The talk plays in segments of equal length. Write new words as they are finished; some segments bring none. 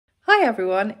Hi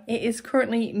everyone, it is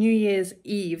currently New Year's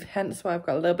Eve, hence why I've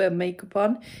got a little bit of makeup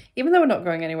on. Even though we're not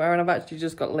going anywhere and I've actually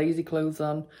just got lazy clothes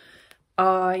on,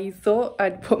 I thought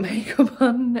I'd put makeup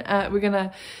on. We're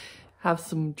gonna have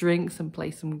some drinks and play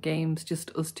some games,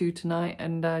 just us two tonight,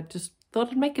 and I just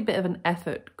thought I'd make a bit of an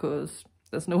effort because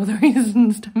there's no other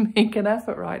reasons to make an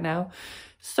effort right now.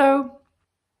 So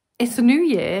it's a new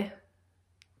year,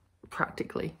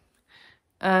 practically,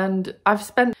 and I've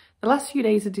spent the last few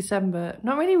days of December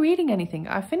not really reading anything.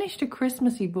 I finished a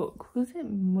Christmassy book. Was it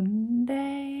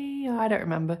Monday? I don't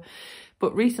remember.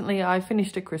 But recently I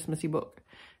finished a Christmassy book.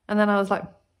 And then I was like,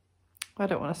 I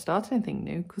don't want to start anything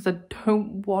new because I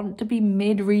don't want to be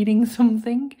mid-reading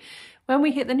something when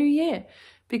we hit the new year.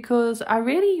 Because I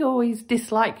really always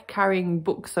dislike carrying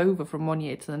books over from one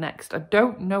year to the next. I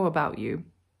don't know about you,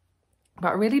 but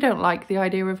I really don't like the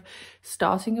idea of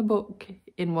starting a book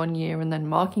in one year and then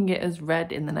marking it as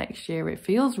read in the next year. It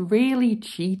feels really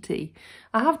cheaty.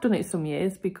 I have done it some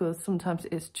years because sometimes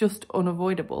it's just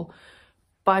unavoidable,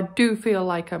 but I do feel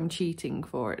like I'm cheating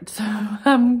for it. So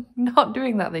I'm not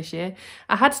doing that this year.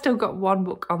 I had still got one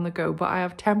book on the go, but I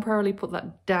have temporarily put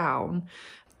that down.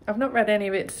 I've not read any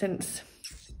of it since,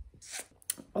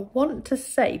 I want to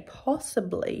say,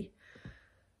 possibly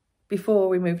before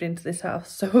we moved into this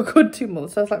house, so a good 2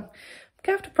 months. I was like, I'm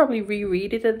gonna have to probably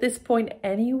reread it at this point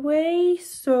anyway.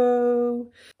 So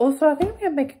also I think I'm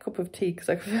gonna make a cup of tea because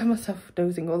I can feel myself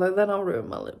dozing, although then I'll ruin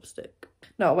my lipstick.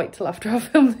 No, I'll wait till after I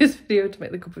film this video to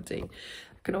make the cup of tea.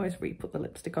 I can always re-put the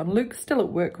lipstick on. Luke's still at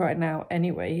work right now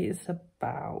anyway. It's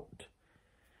about,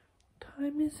 what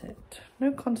time is it?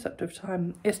 No concept of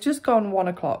time. It's just gone 1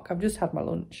 o'clock. I've just had my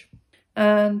lunch.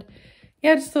 And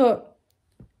yeah, I just thought,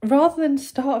 rather than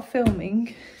start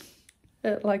filming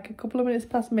at like a couple of minutes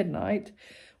past midnight,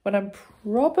 when I'm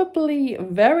probably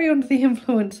very under the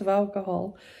influence of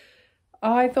alcohol,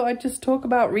 I thought I'd just talk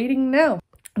about reading now.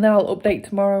 And then I'll update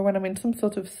tomorrow when I'm in some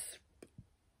sort of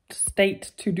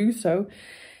state to do so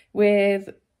with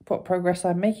what progress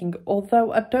I'm making.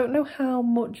 Although I don't know how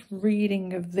much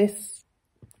reading of this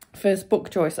first book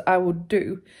choice I would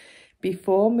do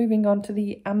before moving on to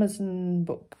the Amazon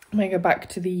book. I'm going to go back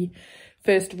to the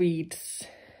first reads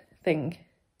thing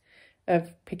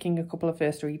of picking a couple of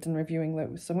first reads and reviewing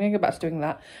those. So I'm going to go back to doing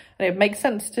that. And it makes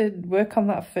sense to work on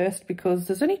that first because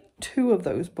there's only 2 of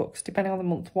those books, depending on the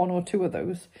month, 1 or 2 of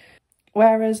those.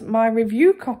 Whereas my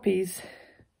review copies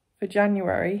for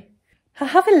January, I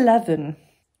have 11.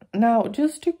 Now,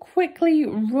 just to quickly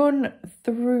run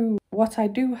through what I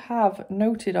do have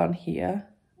noted on here,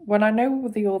 when I know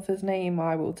the author's name,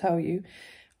 I will tell you.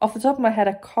 Off the top of my head,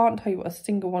 I can't tell you what a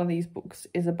single one of these books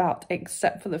is about,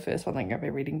 except for the first one I'm going to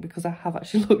be reading, because I have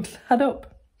actually looked that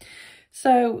up.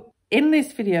 So in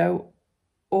this video,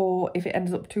 or if it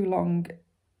ends up too long,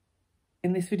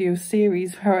 in this video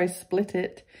series where I split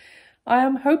it, I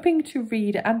am hoping to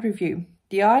read and review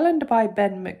The Island by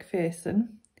Ben McPherson,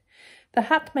 The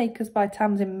Hat Makers by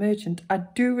Tamsin Merchant. I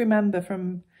do remember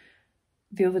from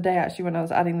the other day, actually, when I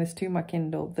was adding this to my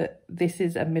Kindle, that this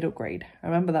is a middle grade. I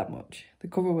remember that much. The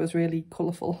cover was really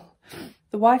colourful.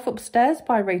 The Wife Upstairs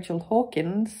by Rachel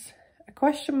Hawkins. A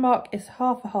Question Mark is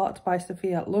Half a Heart by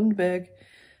Sofia Lundberg.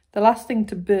 The Last Thing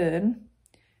to Burn.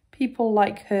 People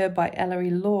Like Her by Ellery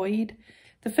Lloyd.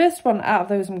 The first one out of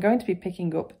those I'm going to be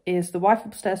picking up is The Wife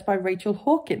Upstairs by Rachel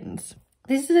Hawkins.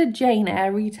 This is a Jane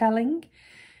Eyre retelling,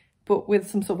 but with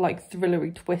some sort of like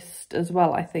thrillery twist as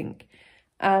well, I think.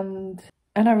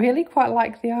 And I really quite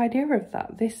like the idea of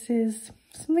that. This is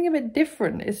something a bit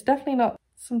different. It's definitely not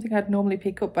something I'd normally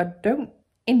pick up. I don't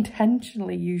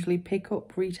intentionally usually pick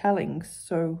up retellings,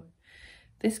 so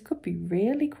this could be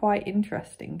really quite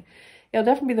interesting. It'll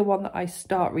definitely be the one that I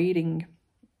start reading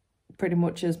pretty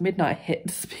much as midnight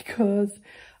hits, because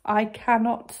I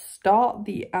cannot start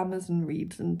the Amazon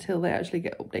reads until they actually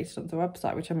get updated on the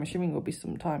website, which I'm assuming will be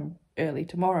sometime early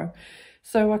tomorrow.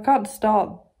 So I can't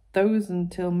start those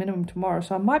until minimum tomorrow,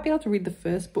 so I might be able to read the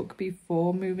first book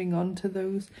before moving on to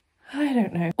those. I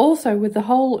don't know. Also, with the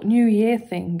whole New Year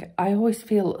thing, I always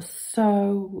feel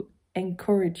so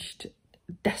encouraged,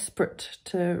 desperate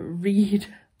to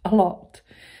read a lot.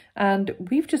 And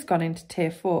we've just gone into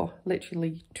tier 4,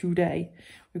 literally today.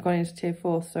 We've gone into tier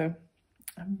 4, so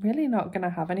I'm really not going to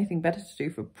have anything better to do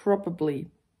for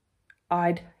probably,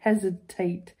 I'd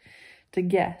hesitate to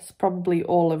guess, probably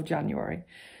all of January.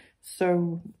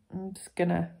 So I'm just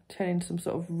gonna turn into some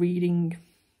sort of reading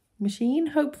machine,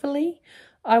 hopefully.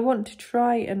 I want to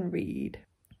try and read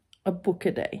a book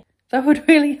a day. That would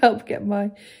really help get my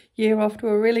year off to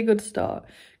a really good start,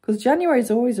 because January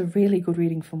is always a really good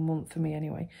reading for month for me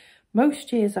anyway.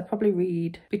 Most years I probably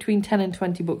read between 10 and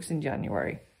 20 books in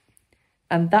January.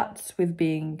 And that's with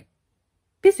being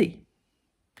busy.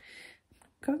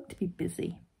 I'm going to be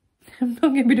busy. I'm not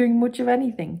going to be doing much of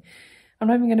anything. I'm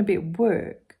not even going to be at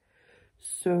work.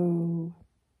 So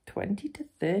 20 to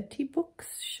 30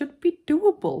 books should be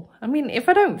doable. I mean, if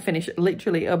I don't finish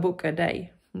literally a book a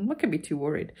day, I'm not going to be too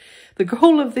worried. The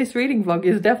goal of this reading vlog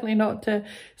is definitely not to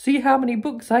see how many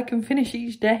books I can finish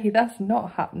each day. That's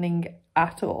not happening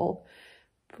at all.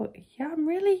 But yeah, I'm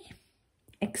really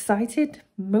excited,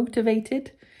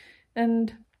 motivated,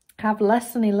 and have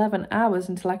less than 11 hours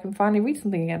until I can finally read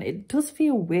something again. It does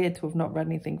feel weird to have not read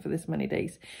anything for this many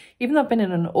days, even though I've been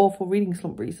in an awful reading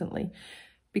slump recently.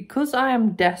 Because I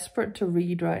am desperate to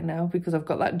read right now, because I've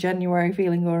got that January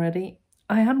feeling already,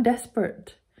 I am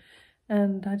desperate.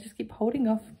 And I just keep holding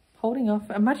off.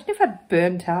 Imagine if I'd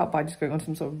burnt out by just going on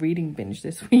some sort of reading binge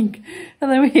this week.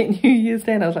 And then we hit New Year's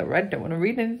Day and I was like, I don't want to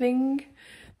read anything.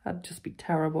 That'd just be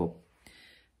terrible.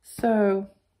 So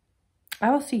I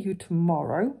will see you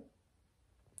tomorrow,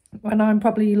 when I'm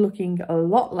probably looking a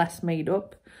lot less made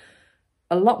up,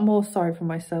 a lot more sorry for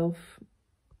myself,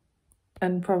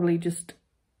 and probably just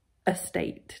a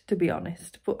state, to be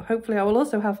honest. But hopefully I will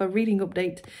also have a reading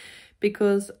update,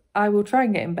 because I will try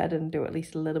and get in bed and do at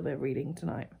least a little bit of reading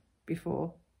tonight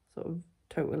before sort of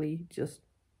totally just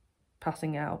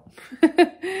passing out.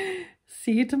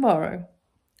 See you tomorrow,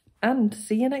 and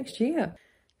see you next year.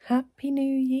 Happy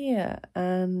New Year,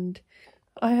 and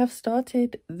I have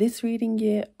started this reading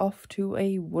year off to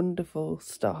a wonderful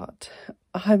start.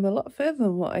 I'm a lot further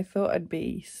than what I thought I'd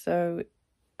be. So,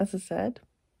 as I said,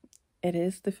 it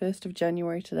is the 1st of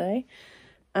January today,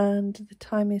 and the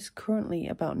time is currently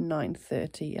about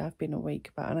 9:30. I've been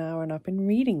awake about an hour and I've been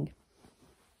reading.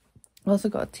 I also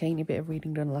got a tiny bit of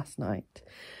reading done last night,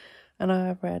 and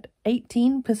I've read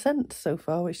 18% so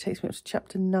far, which takes me up to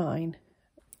chapter 9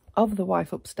 of The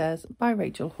Wife Upstairs by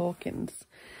Rachel Hawkins.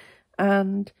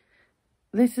 And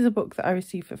this is a book that I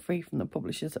received for free from the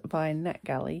publishers via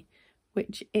NetGalley,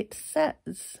 which it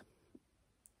says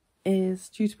is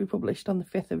due to be published on the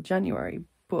 5th of January,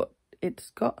 but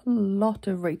it's got a lot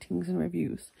of ratings and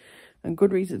reviews, and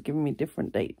Goodreads has given me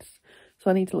different dates,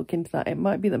 so I need to look into that. It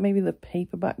might be that maybe the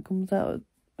paperback comes out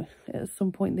at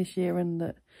some point this year, and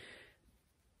that,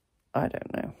 I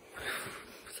don't know.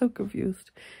 So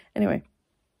confused. Anyway,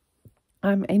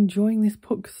 I'm enjoying this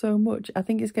book so much. I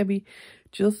think it's going to be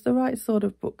just the right sort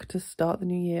of book to start the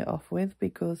new year off with,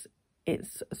 because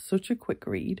it's such a quick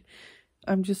read.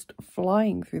 I'm just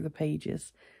flying through the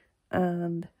pages,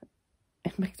 and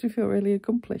it makes me feel really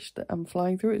accomplished that I'm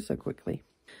flying through it so quickly.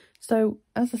 So,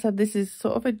 as I said, this is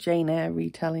sort of a Jane Eyre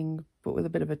retelling, but with a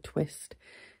bit of a twist.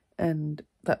 And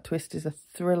that twist is a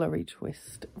thrillery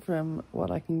twist, from what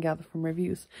I can gather from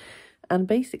reviews. And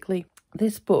basically,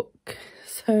 this book,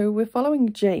 so we're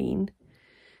following Jane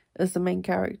as the main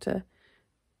character,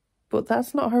 but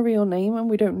that's not her real name, and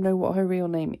we don't know what her real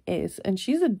name is. And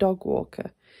she's a dog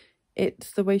walker.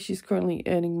 It's the way she's currently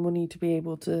earning money to be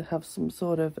able to have some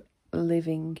sort of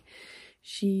living.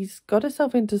 She's got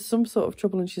herself into some sort of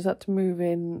trouble, and she's had to move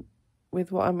in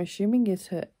with what I'm assuming is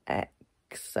her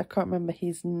ex. I can't remember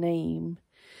his name,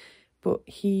 but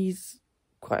he's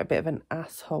quite a bit of an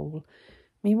asshole.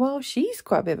 Meanwhile, she's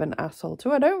quite a bit of an asshole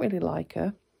too. I don't really like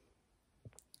her.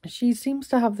 She seems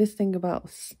to have this thing about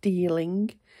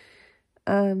stealing,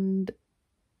 and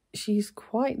she's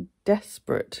quite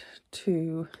desperate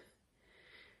to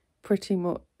pretty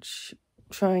much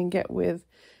try and get with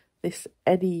this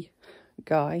Eddie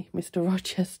guy, Mr.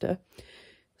 Rochester,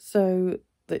 so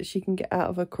that she can get out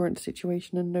of her current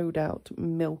situation and no doubt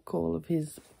milk all of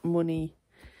his money,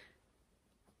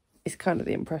 is kind of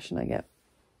the impression I get.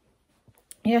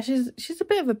 Yeah, she's a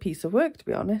bit of a piece of work, to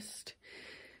be honest.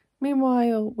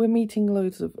 Meanwhile, we're meeting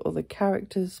loads of other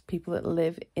characters, people that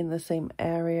live in the same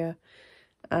area,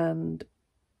 and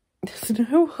there's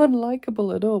no one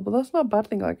likeable at all. But that's not a bad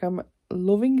thing. Like, I'm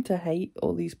loving to hate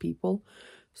all these people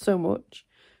so much.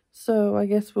 So I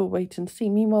guess we'll wait and see.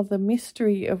 Meanwhile, the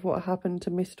mystery of what happened to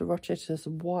Mr. Rochester's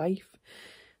wife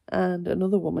and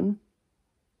another woman,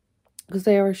 because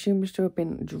they are assumed to have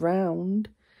been drowned,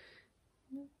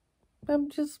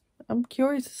 I'm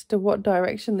curious as to what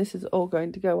direction this is all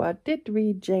going to go. I did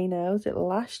read Jane Eyre, was it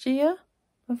last year?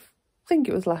 I think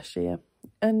it was last year.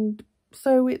 And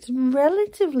so it's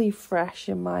relatively fresh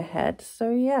in my head.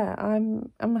 So yeah,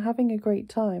 I'm having a great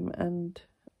time, and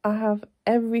I have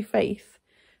every faith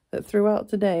that throughout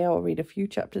today I'll read a few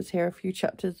chapters here, a few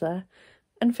chapters there,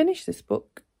 and finish this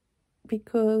book,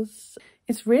 because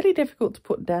it's really difficult to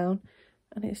put down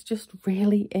and it's just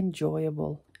really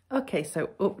enjoyable. Okay, so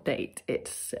update.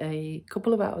 It's a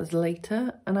couple of hours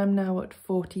later and I'm now at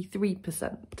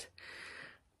 43%.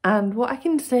 And what I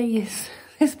can say is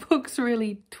this book's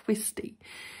really twisty.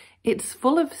 It's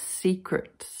full of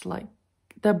secrets, like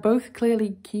they're both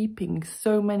clearly keeping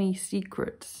so many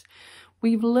secrets.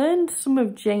 We've learned some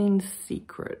of Jane's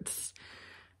secrets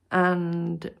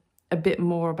and a bit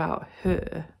more about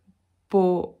her,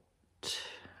 but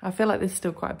I feel like there's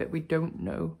still quite a bit we don't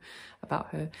know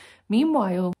about her.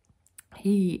 Meanwhile,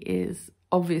 he is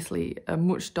obviously a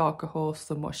much darker horse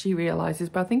than what she realises,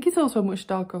 but I think he's also a much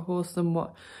darker horse than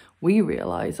what we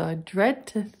realise. I dread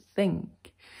to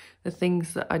think the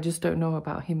things that I just don't know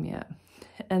about him yet.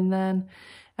 And then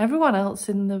everyone else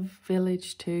in the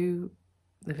village too,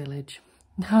 the village,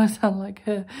 now I sound like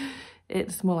her,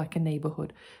 it's more like a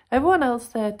neighbourhood. Everyone else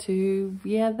there too,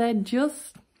 yeah, they're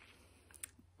just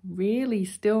really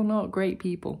still not great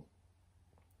people.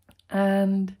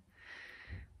 And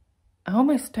I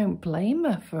almost don't blame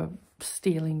her for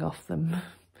stealing off them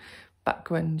back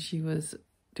when she was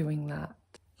doing that.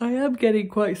 I am getting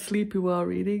quite sleepy while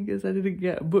reading because I didn't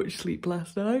get much sleep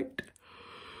last night.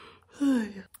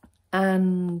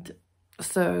 And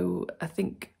so I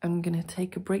think I'm going to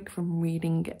take a break from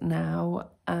reading now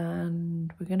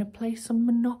and we're going to play some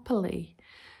Monopoly.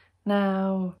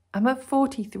 Now, I'm at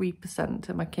 43%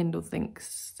 and my Kindle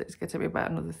thinks it's going to take me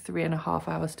about another 3.5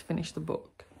 hours to finish the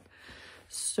book.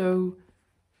 So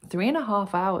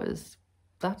 3.5 hours,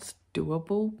 that's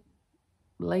doable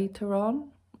later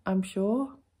on, I'm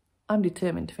sure. I'm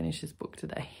determined to finish this book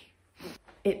today.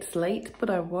 It's late, but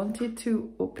I wanted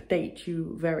to update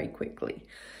you very quickly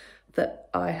that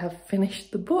I have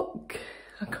finished the book.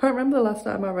 I can't remember the last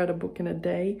time I read a book in a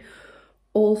day.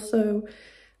 Also,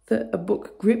 that a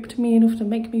book gripped me enough to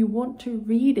make me want to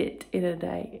read it in a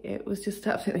day. It was just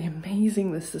absolutely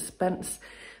amazing. The suspense,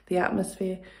 the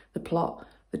atmosphere, the plot,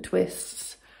 the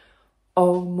twists.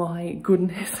 Oh my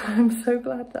goodness, I'm so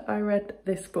glad that I read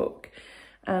this book.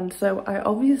 And so I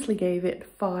obviously gave it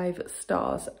 5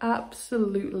 stars.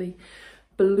 Absolutely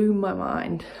blew my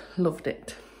mind. Loved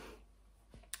it.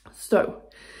 So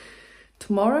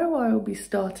tomorrow I will be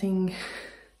starting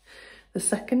the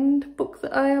second book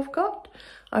that I have got.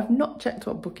 I've not checked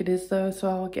what book it is though, so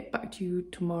I'll get back to you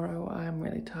tomorrow. I am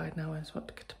really tired now. I just want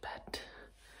to go to bed.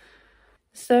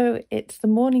 So it's the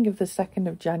morning of the 2nd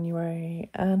of January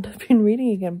and I've been reading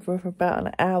again for about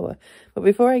an hour. But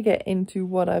before I get into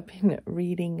what I've been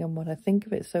reading and what I think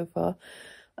of it so far,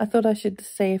 I thought I should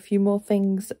say a few more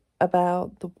things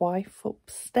about The Wife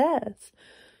Upstairs.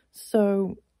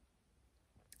 So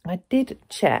I did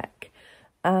check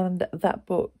and that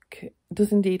book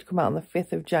does indeed come out on the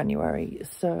 5th of January.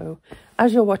 So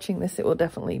as you're watching this, it will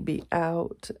definitely be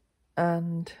out,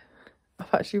 and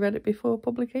I've actually read it before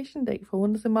publication date for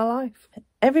once in my life.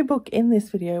 Every book in this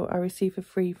video I receive for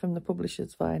free from the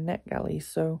publishers via NetGalley,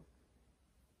 so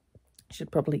I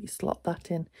should probably slot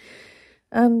that in.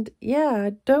 And yeah,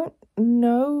 I don't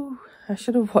know, I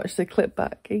should have watched the clip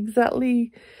back,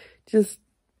 exactly just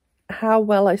how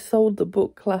well I sold the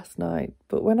book last night,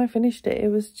 but when I finished it, it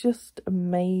was just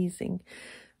amazing.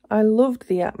 I loved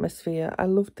the atmosphere, I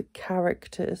loved the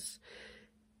characters.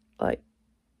 Like,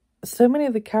 so many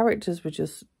of the characters were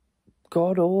just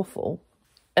god-awful,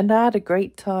 and I had a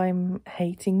great time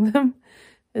hating them,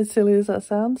 as silly as that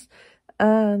sounds.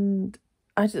 And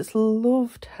I just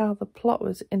loved how the plot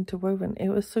was interwoven. It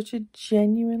was such a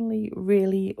genuinely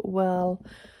really well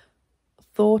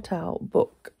thought out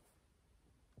book.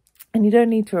 And you don't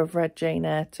need to have read Jane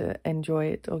Eyre to enjoy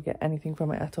it or get anything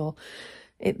from it at all.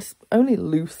 It's only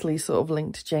loosely sort of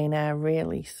linked to Jane Eyre,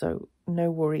 really, so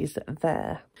no worries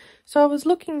there. So I was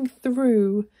looking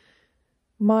through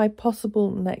my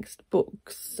possible next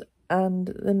books, and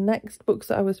the next books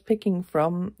that I was picking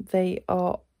from, they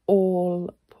are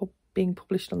all being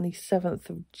published on the 7th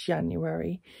of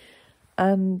January.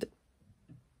 And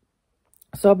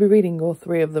so I'll be reading all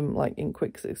 3 of them, like, in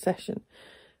quick succession.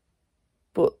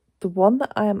 But the one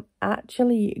that I am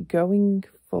actually going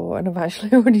for, and I've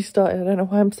actually already started, I don't know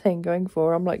why I'm saying going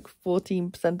for, I'm like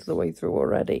 14% of the way through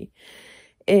already,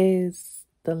 is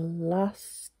The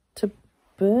Last to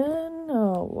Burn?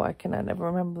 Oh, why can I never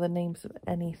remember the names of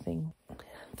anything?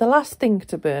 The Last Thing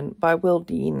to Burn by Will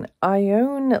Dean. I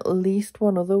own at least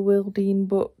one other Will Dean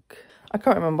book. I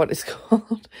can't remember what it's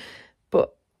called.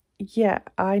 But yeah,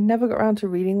 I never got around to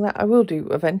reading that. I will do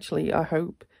eventually, I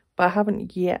hope. But I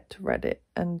haven't yet read it,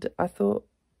 and I thought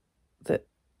that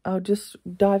I'll just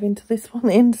dive into this one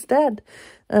instead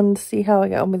and see how I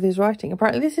get on with his writing.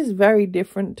 Apparently this is very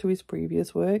different to his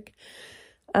previous work,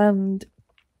 and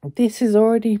this is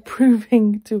already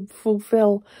proving to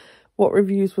fulfill what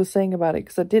reviews were saying about it,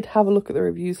 because I did have a look at the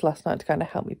reviews last night to kind of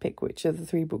help me pick which of the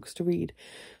 3 books to read.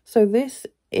 So this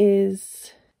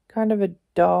is kind of a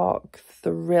dark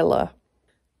thriller,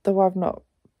 though I've not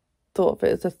thought of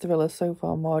it as a thriller so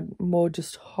far, more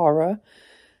just horror.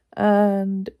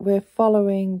 And we're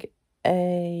following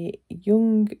a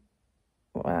young,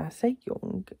 well, I say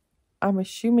young, I'm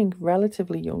assuming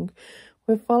relatively young.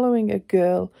 We're following a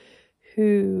girl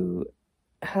who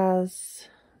has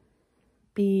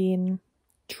been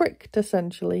tricked,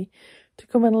 essentially, to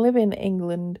come and live in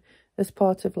England as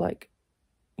part of, like,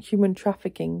 human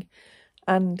trafficking.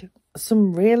 And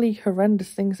some really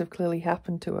horrendous things have clearly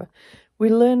happened to her. We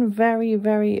learn very,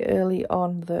 very early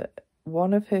on that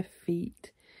one of her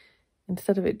feet,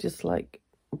 instead of it just, like,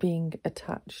 being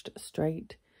attached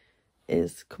straight,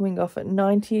 is coming off at a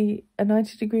 90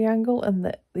 degree angle, and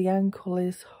that the ankle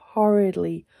is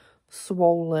horridly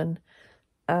swollen,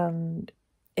 and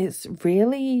it's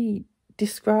really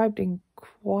described in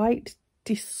quite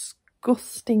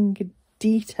disgusting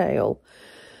detail,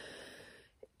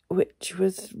 which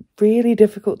was really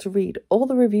difficult to read. All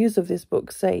the reviews of this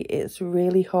book say it's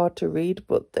really hard to read,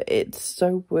 but that it's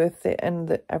so worth it and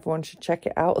that everyone should check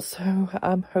it out. So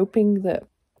I'm hoping that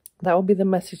that will be the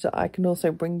message that I can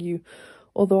also bring you.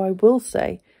 Although I will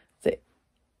say that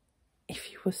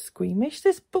if you were squeamish,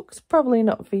 this book's probably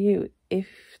not for you.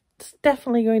 It's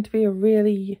definitely going to be a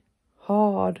really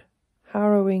hard,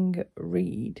 harrowing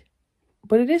read.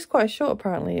 But it is quite short,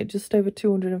 apparently, at just over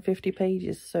 250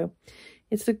 pages. So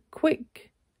it's a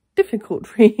quick,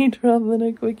 difficult read rather than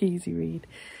a quick, easy read.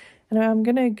 And I'm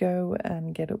going to go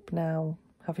and get up now,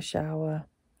 have a shower,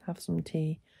 have some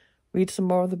tea, read some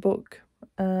more of the book,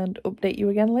 and update you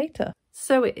again later.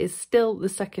 So it is still the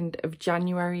 2nd of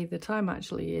January. The time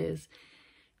actually is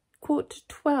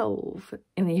 11:45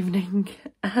 in the evening,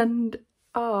 and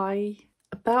I,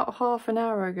 about half an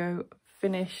hour ago,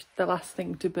 finished The Last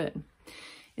Thing to Burn.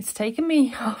 It's taken me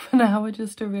half an hour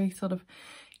just to really sort of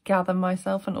gather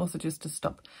myself, and also just to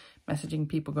stop messaging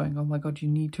people going, oh my god, you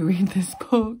need to read this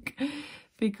book,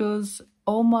 because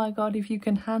oh my god, if you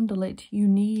can handle it, you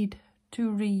need to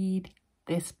read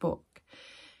this book.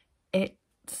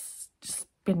 It's just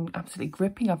been absolutely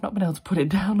gripping. I've not been able to put it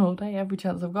down all day. Every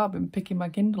chance I've got, I've been picking my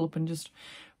Kindle up and just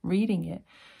reading it.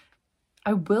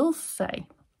 I will say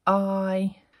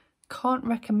I can't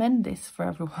recommend this for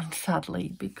everyone,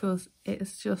 sadly, because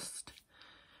it's just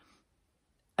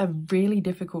a really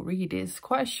difficult read. It's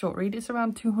quite a short read. It's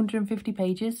around 250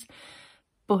 pages,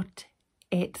 but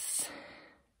it's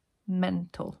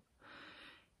mental.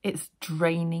 It's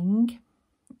draining.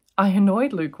 I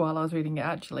annoyed Luke while I was reading it,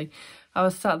 actually. I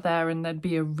was sat there and there'd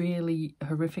be a really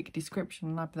horrific description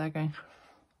and I'd be there going,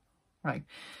 right,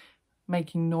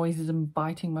 making noises and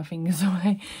biting my fingers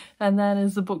away. And then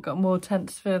as the book got more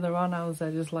tense further on, I was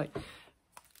there just like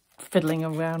fiddling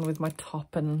around with my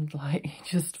top and like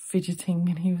just fidgeting,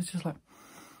 and he was just like,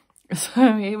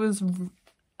 so it was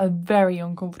a very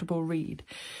uncomfortable read.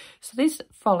 So this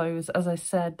follows, as I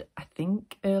said, I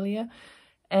think earlier,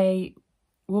 a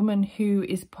woman who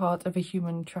is part of a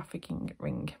human trafficking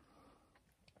ring.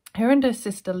 Her and her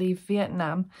sister leave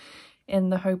Vietnam in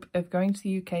the hope of going to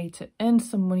the UK to earn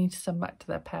some money to send back to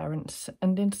their parents,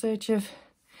 and in search of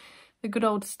the good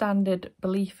old standard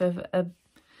belief of a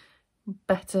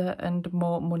better and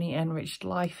more money-enriched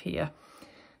life here.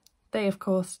 They, of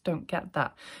course, don't get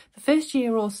that. The first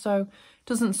year or so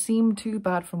doesn't seem too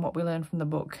bad from what we learn from the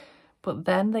book, but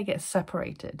then they get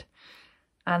separated.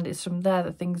 And it's from there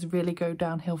that things really go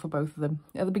downhill for both of them.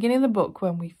 At the beginning of the book,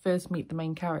 when we first meet the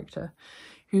main character,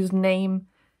 whose name,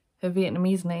 her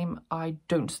Vietnamese name, I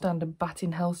don't stand a bat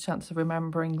in hell's chance of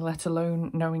remembering, let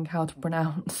alone knowing how to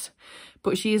pronounce.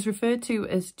 But she is referred to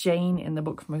as Jane in the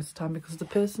book for most of the time, because the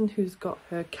person who's got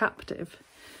her captive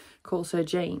calls her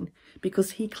Jane,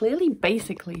 because he clearly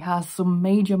basically has some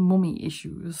major mummy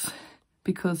issues,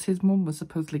 because his mum was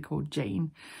supposedly called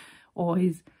Jane, or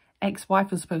his ex-wife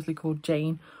was supposedly called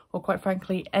Jane, or quite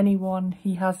frankly, anyone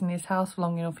he has in his house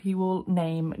long enough, he will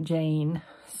name Jane.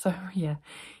 So yeah,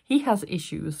 he has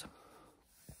issues.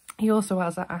 He also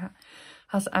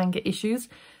has anger issues,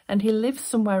 and he lives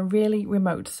somewhere really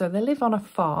remote. So they live on a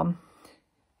farm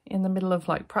in the middle of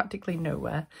like practically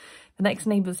nowhere. The next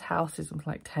neighbour's house is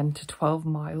like 10 to 12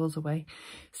 miles away.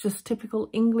 It's just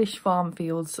typical English farm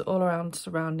fields all around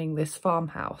surrounding this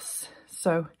farmhouse.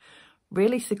 So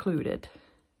really secluded.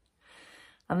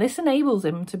 And this enables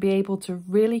him to be able to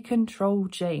really control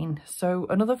Jane. So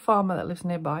another farmer that lives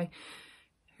nearby,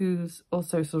 who's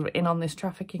also sort of in on this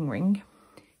trafficking ring,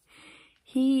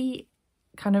 he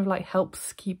kind of like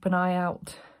helps keep an eye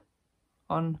out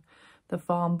on the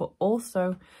farm, but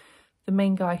also the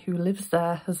main guy who lives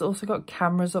there has also got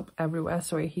cameras up everywhere,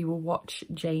 so he will watch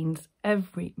Jane's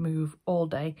every move all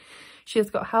day. She has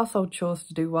got household chores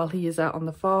to do while he is out on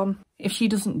the farm. if she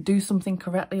doesn't do something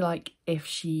correctly, like if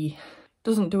she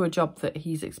doesn't do a job that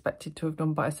he's expected to have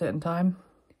done by a certain time,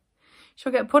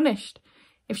 she'll get punished.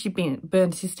 If she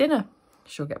burns his dinner,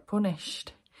 she'll get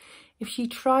punished. If she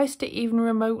tries to even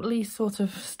remotely sort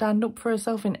of stand up for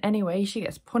herself in any way, she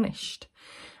gets punished.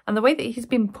 And the way that he's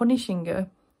been punishing her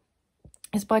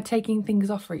is by taking things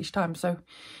off her each time. So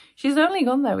she's only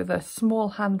gone there with a small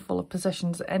handful of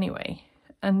possessions anyway.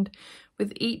 And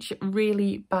with each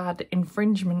really bad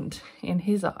infringement in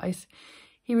his eyes,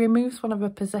 he removes one of her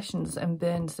possessions and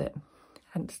burns it.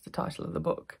 Hence the title of the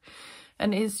book.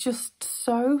 And it's just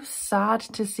so sad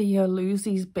to see her lose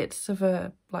these bits of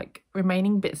her, like,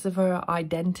 remaining bits of her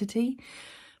identity.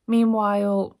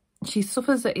 Meanwhile, she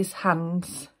suffers at his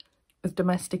hands with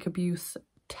domestic abuse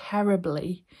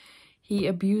terribly. He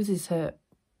abuses her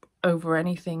over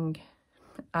anything,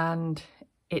 and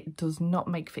it does not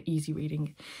make for easy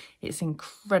reading. It's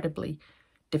incredibly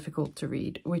difficult to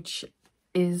read, which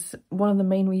is one of the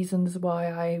main reasons why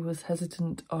I was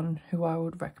hesitant on who I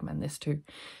would recommend this to,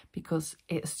 because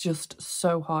it's just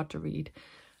so hard to read.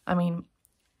 I mean,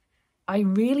 I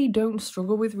really don't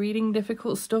struggle with reading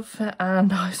difficult stuff,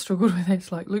 and I struggled with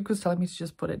this. Like, Luke was telling me to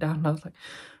just put it down, and I was like,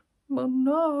 well,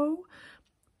 no.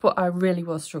 But I really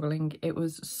was struggling. It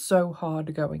was so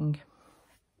hard going,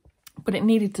 but it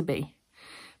needed to be.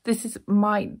 This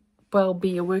might well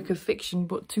be a work of fiction,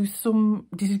 but to some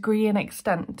degree and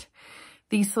extent,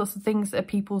 these sorts of things are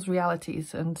people's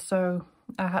realities, and so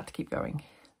I had to keep going.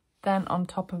 Then on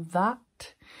top of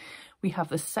that, we have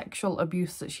the sexual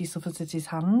abuse that she suffers at his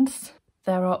hands.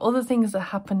 There are other things that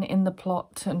happen in the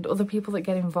plot and other people that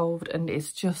get involved, and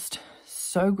it's just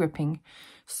so gripping,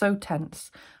 so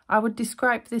tense. I would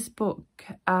describe this book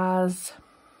as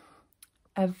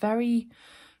a very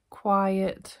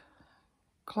quiet,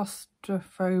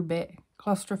 claustrophobic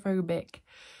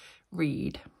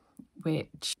read,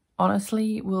 which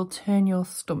honestly will turn your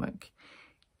stomach.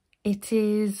 It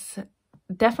is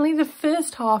definitely, the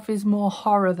first half is more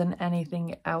horror than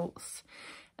anything else,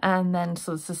 and then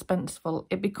sort of suspenseful.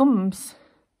 It becomes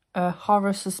a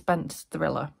horror suspense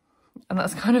thriller, and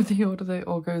that's kind of the order that it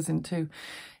all goes into.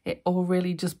 It all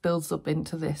really just builds up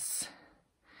into this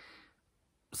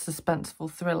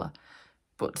suspenseful thriller,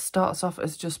 but starts off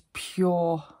as just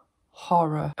pure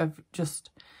horror of just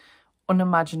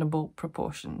unimaginable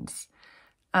proportions.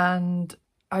 And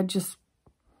I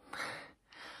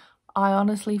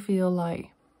honestly feel like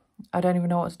I don't even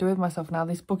know what to do with myself now.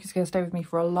 This book is going to stay with me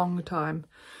for a long time.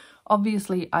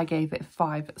 Obviously, I gave it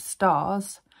 5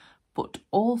 stars, but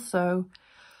also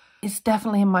it's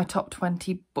definitely in my top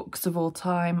 20 books of all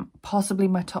time, possibly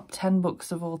my top 10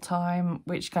 books of all time,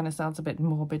 which kind of sounds a bit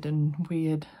morbid and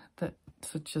weird that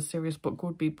such a serious book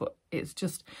would be, but it's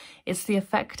the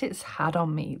effect it's had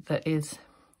on me that is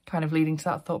kind of leading to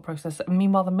that thought process. And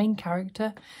meanwhile, the main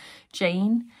character,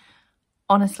 Jane,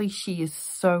 honestly, she is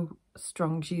so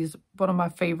strong. She's one of my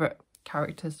favourite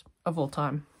characters of all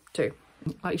time too.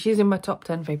 Like, she's in my top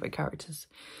 10 favourite characters,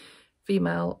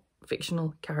 female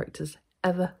fictional characters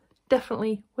ever.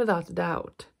 Definitely, without a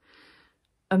doubt.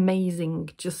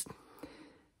 Amazing. Just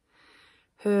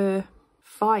her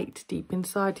fight deep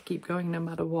inside to keep going no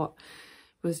matter what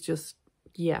was just,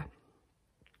 yeah.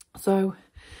 So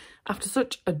after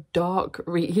such a dark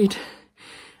read,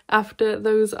 after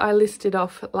those I listed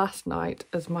off last night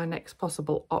as my next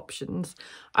possible options,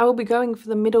 I will be going for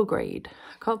the middle grade.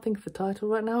 I can't think of the title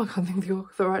right now. I can't think of the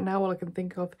author right now. All I can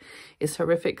think of is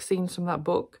horrific scenes from that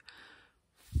book.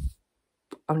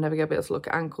 I'm never going to be able to look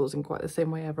at ankles in quite the same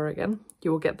way ever again.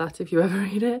 You will get that if you ever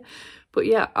read it. But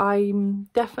yeah, I'm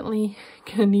definitely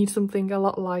going to need something a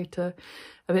lot lighter,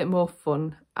 a bit more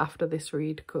fun after this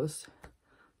read, because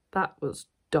that was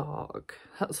dark.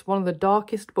 That's one of the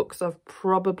darkest books I've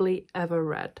probably ever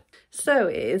read. So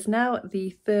it is now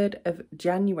the 3rd of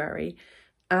January,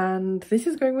 and this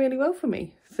is going really well for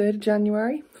me. 3rd of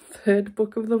January, 3rd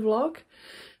book of the vlog.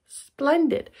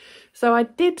 Splendid. So I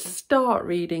did start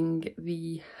reading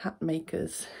The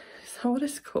Hatmakers. Is that what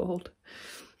it's called?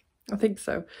 I think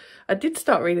so. I did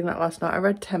start reading that last night. I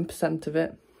read 10% of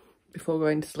it before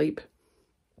going to sleep,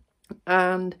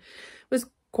 and was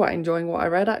quite enjoying what I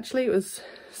read, actually. It was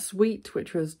sweet,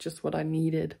 which was just what I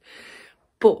needed.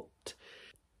 But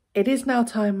it is now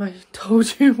time I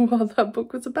told you what that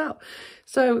book was about.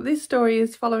 So this story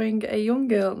is following a young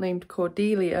girl named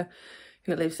Cordelia,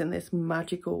 who lives in this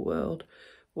magical world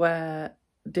where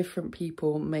different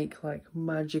people make like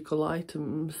magical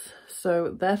items. So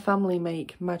their family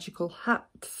make magical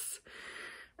hats,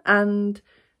 and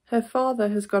her father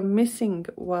has gone missing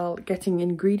while getting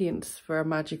ingredients for a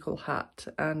magical hat,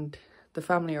 and the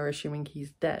family are assuming he's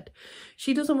dead.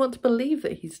 She doesn't want to believe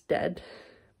that he's dead,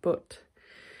 but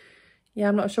yeah,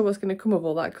 I'm not sure what's going to come of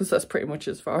all that because that's pretty much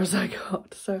as far as I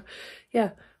got. So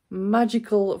yeah,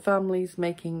 magical families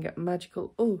making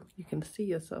magical, oh, you can see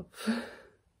yourself.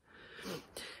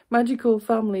 Magical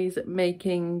families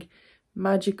making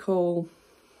magical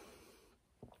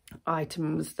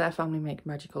items. Their family make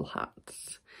magical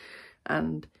hats,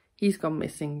 and he's gone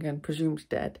missing and presumed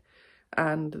dead,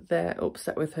 and they're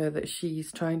upset with her that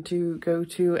she's trying to go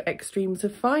to extremes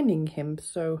of finding him.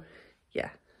 So yeah,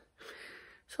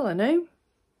 that's all I know.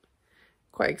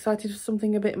 Quite excited for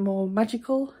something a bit more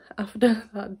magical after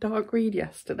that dark read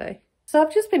yesterday. So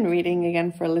I've just been reading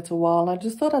again for a little while, and I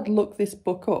just thought I'd look this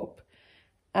book up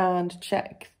and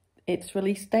check its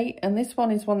release date, and this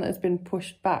one is one that has been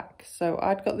pushed back. So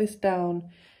I'd got this down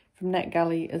from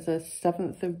NetGalley as a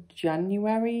 7th of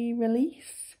January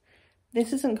release.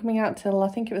 This isn't coming out till I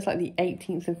think it was like the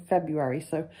 18th of February,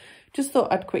 so just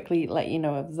thought I'd quickly let you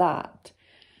know of that.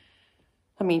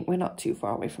 I mean, we're not too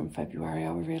far away from February,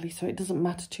 are we really? So it doesn't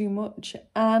matter too much.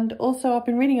 And also I've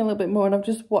been reading a little bit more, and I've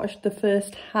just watched the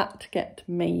first hat get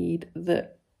made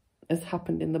that has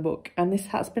happened in the book, and this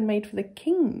hat's been made for the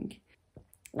king.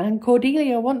 And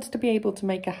Cordelia wants to be able to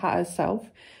make a hat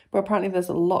herself, but apparently there's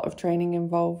a lot of training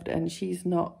involved, and she's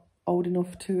not old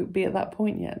enough to be at that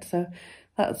point yet. So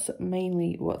that's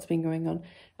mainly what's been going on.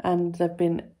 And they've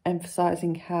been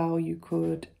emphasising how you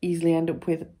could easily end up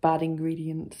with bad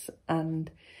ingredients,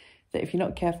 and that if you're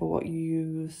not careful what you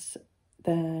use,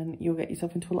 then you'll get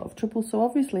yourself into a lot of trouble. So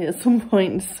obviously at some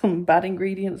point some bad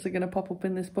ingredients are going to pop up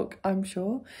in this book, I'm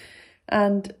sure.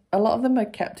 And a lot of them are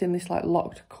kept in this like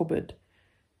locked cupboard.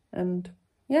 And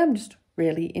yeah, I'm just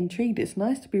really intrigued. It's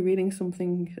nice to be reading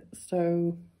something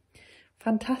so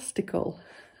fantastical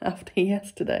after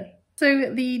yesterday.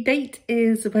 So the date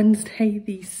is Wednesday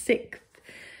the 6th,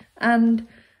 and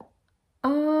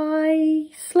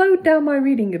I slowed down my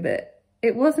reading a bit.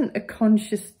 It wasn't a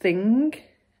conscious thing.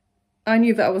 I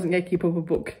knew that I wasn't going to keep up a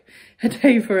book a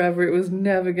day forever. It was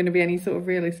never going to be any sort of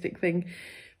realistic thing.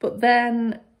 But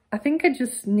then I think I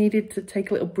just needed to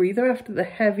take a little breather after the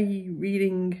heavy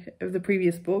reading of the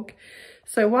previous book.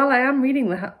 So while I am reading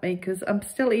The Hatmakers, I'm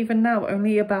still even now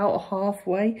only about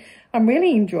halfway. I'm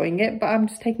really enjoying it, but I'm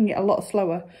just taking it a lot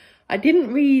slower. I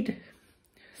didn't read,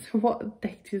 so what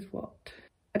date is what?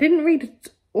 I didn't read it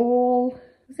all.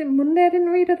 Was it Monday I didn't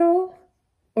read it all?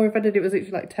 Or if I did, it was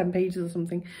actually like 10 pages or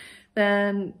something.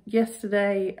 Then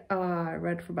yesterday I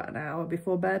read for about an hour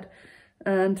before bed.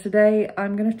 And today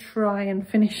I'm going to try and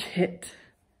finish it.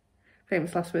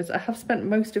 Famous last words. I have spent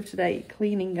most of today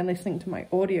cleaning and listening to my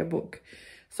audiobook.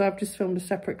 So I've just filmed a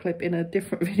separate clip in a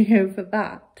different video for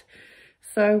that.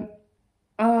 So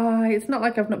it's not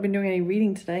like I've not been doing any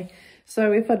reading today.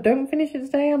 So if I don't finish it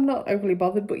today, I'm not overly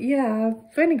bothered. But yeah,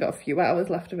 I've only got a few hours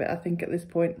left of it, I think, at this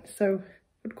point. So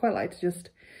I'd quite like to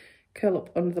just curl up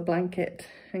under the blanket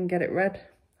and get it read.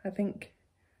 I think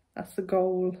that's the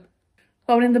goal.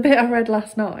 Oh, and in the bit I read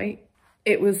last night,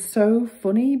 it was so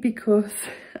funny because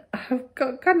I've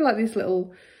got kind of like this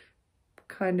little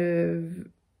kind of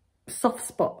soft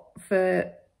spot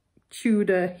for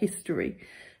Tudor history.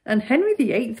 And Henry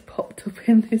VIII popped up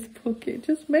in this book. It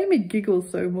just made me giggle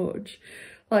so much.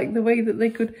 Like the way that they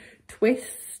could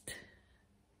twist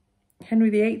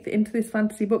Henry VIII into this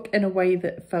fantasy book in a way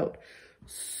that felt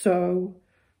so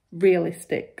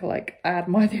realistic. Like, I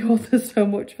admire the author so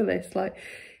much for this. Like,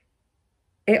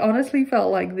 it honestly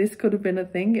felt like this could have been a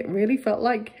thing. It really felt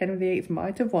like Henry VIII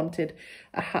might have wanted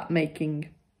a hat making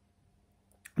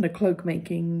and a cloak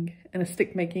making and a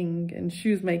stick making and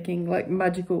shoes making, like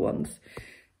magical ones.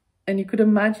 And you could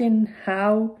imagine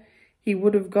how he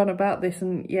would have gone about this.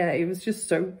 And yeah, it was just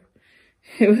so,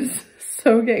 it was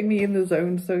so getting me in the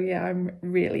zone. So yeah, I'm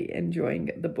really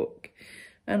enjoying the book.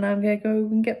 And I'm going to go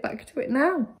and get back to it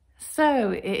now. So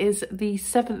it is the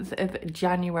 7th of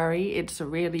January. It's a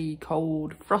really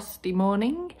cold, frosty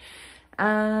morning.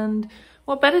 And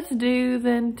what better to do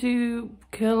than to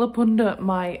curl up under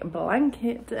my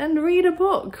blanket and read a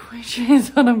book, which is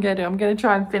what I'm going to do. I'm going to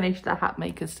try and finish The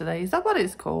Hatmakers today. Is that what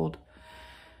it's called?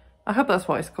 I hope that's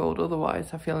what it's called.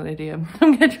 Otherwise, I feel an idiot.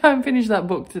 I'm going to try and finish that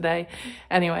book today.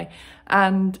 Anyway,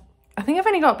 and I think I've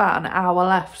only got about an hour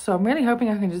left, so I'm really hoping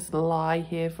I can just lie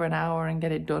here for an hour and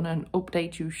get it done and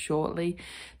update you shortly.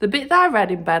 The bit that I read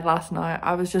in bed last night,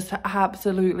 I was just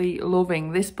absolutely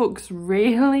loving. This book's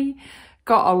really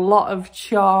got a lot of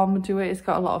charm to it. It's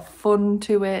got a lot of fun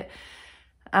to it.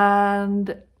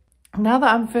 And now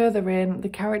that I'm further in, the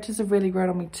characters have really grown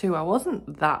on me too. I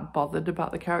wasn't that bothered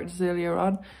about the characters earlier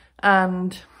on.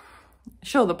 And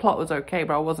sure, the plot was okay,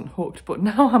 but I wasn't hooked. But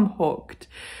now I'm hooked.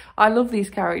 I love these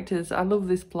characters. I love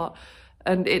this plot.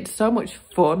 And it's so much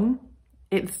fun.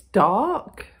 It's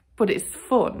dark, but it's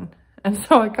fun. And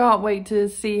so I can't wait to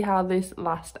see how this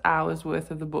last hour's worth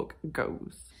of the book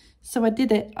goes. So I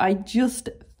did it. I just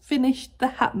finished The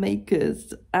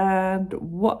Hatmakers, and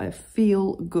what a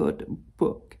feel-good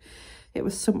book. It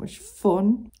was so much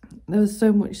fun. There was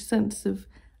so much sense of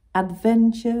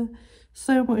adventure,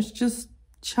 so much just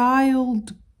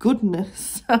child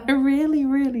goodness. I really,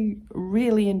 really,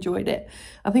 really enjoyed it.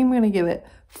 I think I'm going to give it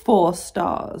 4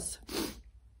 stars.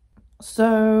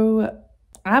 So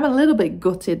I'm a little bit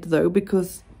gutted though,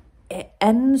 because it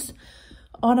ends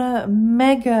on a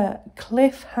mega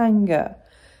cliffhanger,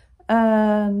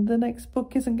 and the next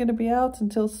book isn't going to be out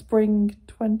until spring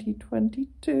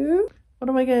 2022. What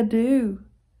am I going to do?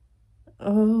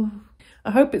 Oh,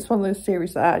 I hope it's one of those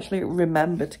series that I actually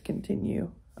remember to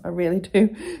continue. I really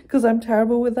do, because I'm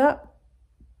terrible with that.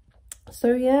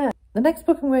 So yeah, the next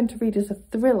book I'm going to read is a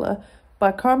thriller, but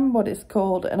I can't remember what it's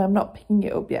called, and I'm not picking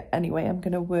it up yet anyway. I'm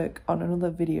going to work on another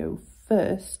video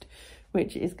first,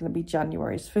 which is going to be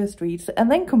January's first reads,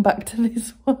 and then come back to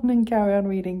this one and carry on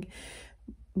reading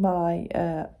my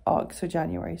arcs for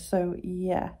January. So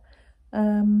yeah,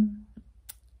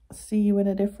 see you in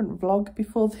a different vlog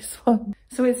before this one.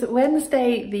 So it's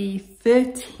Wednesday the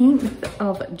 13th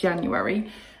of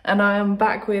January, and I am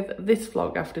back with this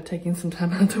vlog after taking some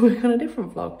time out to work on a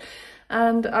different vlog.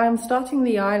 And I'm starting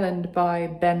The Island by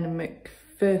Ben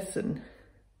McPherson.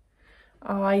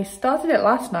 I started it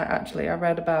last night actually. I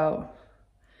read about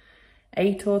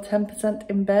 8 or 10%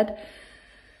 in bed,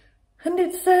 and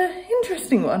it's an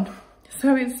interesting one.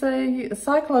 So it's a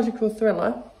psychological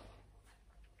thriller,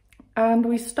 and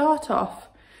we start off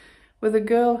with a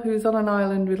girl who's on an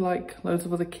island with like loads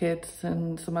of other kids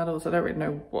and some adults. I don't really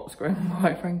know what's going on,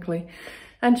 quite frankly,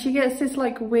 and she gets this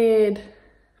like weird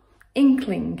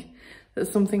inkling that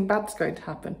something bad's going to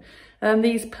happen, and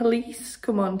these police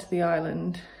come onto the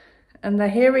island, and they're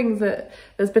hearing that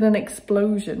there's been an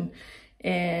explosion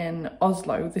in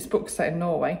Oslo. This book's set in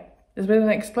Norway. There's been an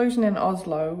explosion in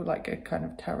Oslo, like a kind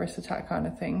of terrorist attack kind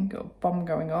of thing, or bomb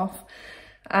going off,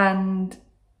 and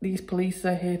these police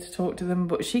are here to talk to them,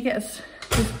 but she gets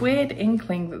this weird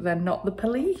inkling that they're not the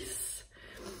police.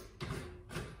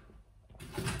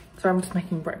 So I'm just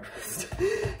making breakfast.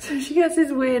 So she gets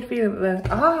this weird feeling that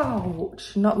they're,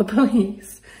 ouch, not the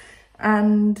police.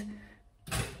 And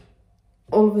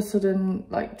all of a sudden,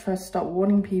 like, tries to start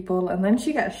warning people, and then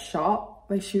she gets shot.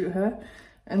 They shoot her,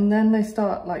 and then they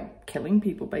start like killing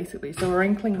people basically. So her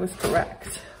inkling was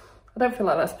correct. I don't feel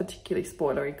like that's particularly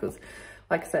spoilery, because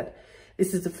like I said,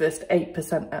 this is the first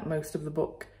 8% at most of the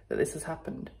book that this has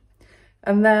happened.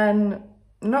 And then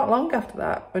not long after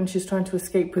that, when she's trying to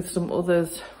escape with some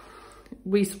others,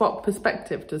 we swap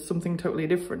perspective to something totally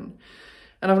different.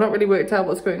 And I've not really worked out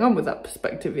what's going on with that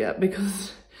perspective yet,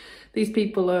 because these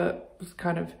people are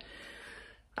kind of,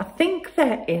 I think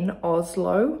they're in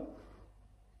Oslo,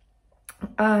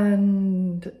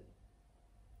 and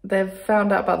they've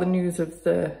found out about the news of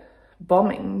the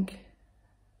bombing,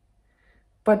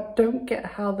 but I don't get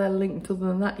how they're linked other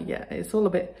than that yet. It's all a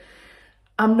bit,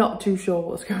 I'm not too sure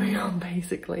what's going on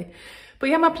basically. But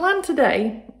yeah, my plan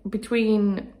today,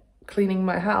 between cleaning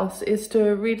my house, is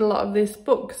to read a lot of this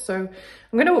book. So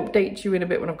I'm going to update you in a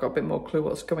bit when I've got a bit more clue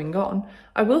what's going on.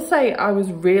 I will say I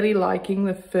was really liking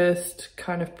the first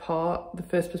kind of part, the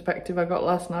first perspective I got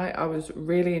last night. I was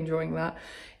really enjoying that.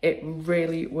 It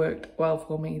really worked well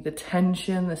for me. The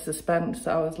tension, the suspense,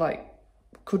 I was like,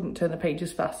 couldn't turn the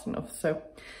pages fast enough. So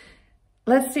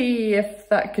let's see if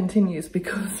that continues,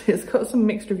 because it's got some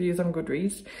mixed reviews on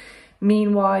Goodreads.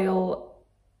 Meanwhile,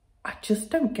 I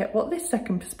just don't get what this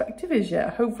second perspective is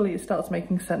yet. Hopefully it starts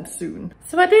making sense soon.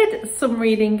 So I did some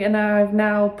reading, and I've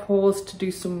now paused to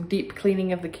do some deep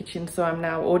cleaning of the kitchen, so I'm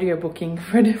now audiobooking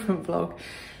for a different vlog.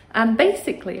 And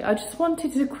basically, I just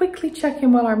wanted to quickly check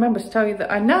in while I remember to tell you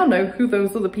that I now know who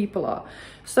those other people are.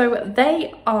 So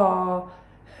they are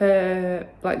her,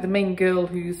 like the main girl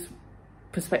whose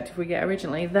perspective we get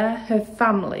originally, they're her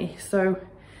family. So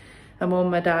her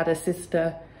mum, her dad, her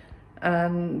sister,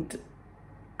 and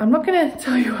I'm not going to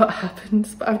tell you what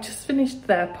happens, but I've just finished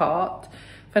their part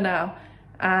for now,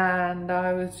 and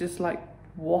I was just like,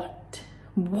 what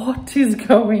is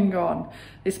going on?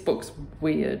 This book's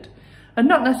weird, and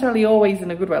not necessarily always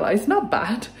in a good way. Like, it's not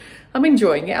bad, I'm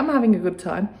enjoying it, I'm having a good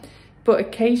time, but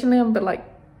occasionally I'm a bit like,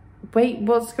 wait,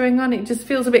 what's going on? It just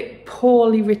feels a bit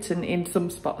poorly written in some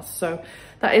spots, so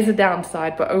that is a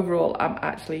downside, but overall I'm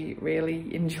actually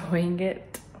really enjoying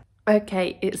it.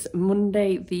 Okay, it's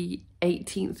Monday the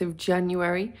 18th of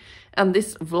January, and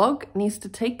this vlog needs to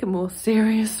take a more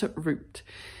serious route,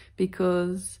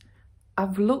 because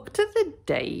I've looked at the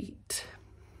date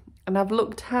and I've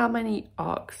looked how many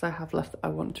arcs I have left that I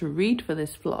want to read for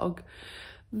this vlog.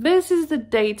 This is the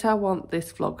date I want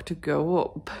this vlog to go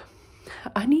up.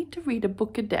 I need to read a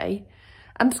book a day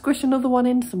and squish another one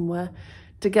in somewhere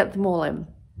to get them all in.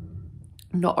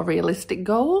 Not a realistic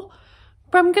goal,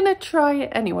 but I'm gonna try it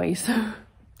anyway. So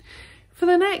for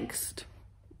the next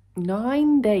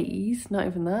 9 days, not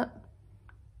even that,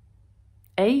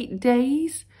 8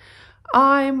 days,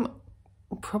 I'm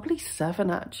probably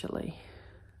 7 actually,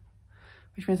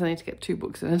 which means I need to get 2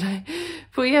 books in a day.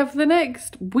 But yeah, for the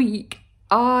next week,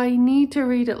 I need to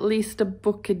read at least a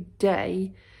book a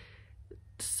day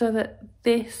so that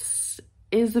this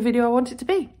is the video I want it to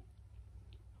be.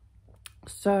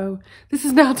 So this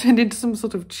has now turned into some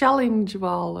sort of challenge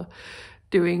while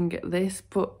doing this,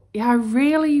 but yeah, I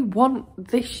really want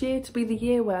this year to be the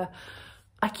year where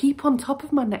I keep on top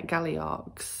of my NetGalley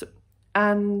arcs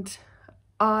and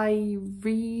I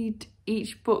read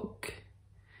each book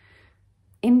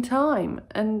in time.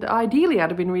 And ideally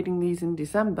I'd have been reading these in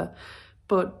December,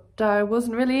 but I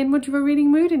wasn't really in much of a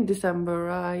reading mood in December.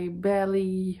 I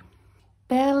barely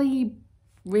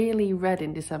really read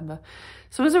in December.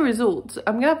 So as a result,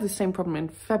 I'm gonna have the same problem in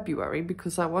February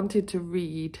because I wanted to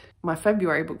read my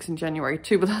February books in January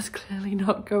too, but that's clearly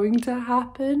not going to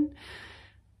happen.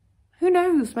 Who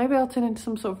knows, maybe I'll turn into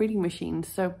some sort of reading machine.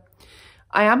 So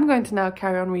I am going to now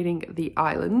carry on reading The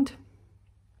Island.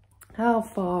 How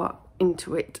far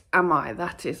into it am I?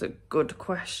 That is a good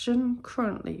question.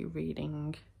 Currently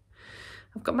reading,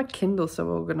 I've got my Kindle so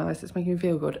organised, it's making me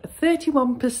feel good.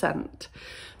 31%.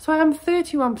 So I am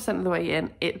 31% of the way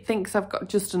in. It thinks I've got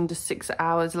just under 6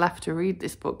 hours left to read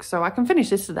this book, so I can finish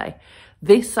this today.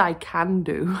 This I can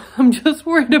do. I'm just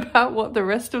worried about what the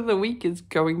rest of the week is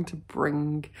going to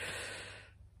bring.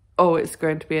 Oh, it's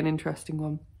going to be an interesting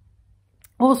one.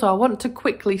 Also, I want to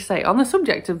quickly say on the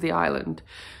subject of The Island,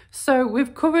 so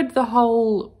we've covered the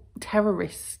whole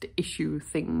terrorist issue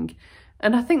thing.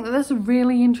 And I think that there's a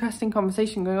really interesting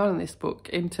conversation going on in this book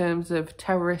in terms of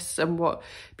terrorists and what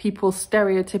people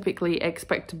stereotypically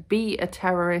expect to be a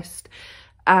terrorist,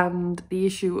 and the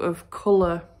issue of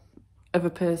colour of a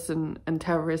person and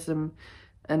terrorism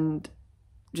and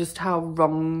just how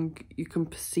wrong you can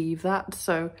perceive that.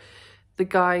 So the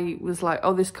guy was like,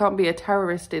 oh, this can't be a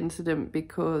terrorist incident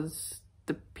because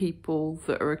the people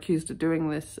that are accused of doing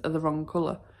this are the wrong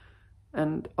colour.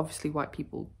 And obviously white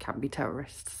people can be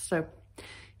terrorists. So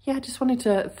yeah, I just wanted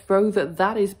to throw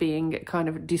that is being kind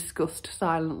of discussed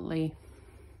silently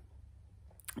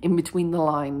in between the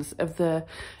lines of the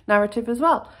narrative as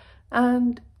well.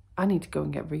 And I need to go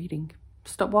and get reading.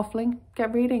 Stop waffling,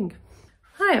 get reading.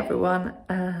 Hi everyone,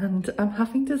 and I'm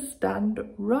having to stand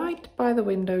right by the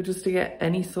window just to get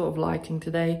any sort of lighting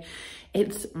today.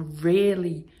 It's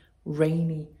really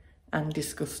rainy and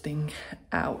disgusting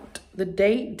out. The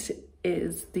date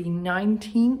is the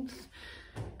 19th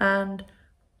and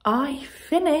I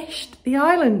finished The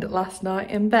Island last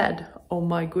night in bed. Oh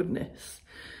my goodness.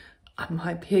 I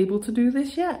might be able to do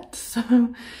this yet.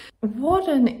 So what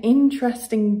an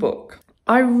interesting book.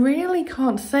 I really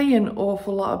can't say an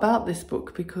awful lot about this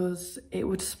book because it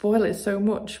would spoil it so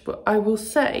much, but I will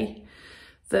say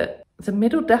that the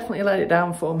middle definitely let it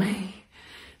down for me.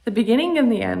 The beginning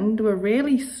and the end were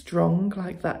really strong,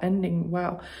 like that ending,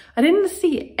 wow. I didn't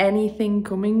see anything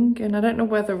coming, and I don't know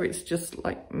whether it's just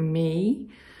like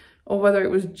me or whether it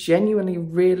was genuinely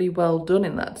really well done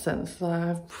in that sense.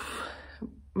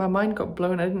 My mind got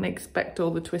blown. I didn't expect all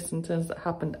the twists and turns that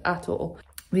happened at all.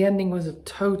 The ending was a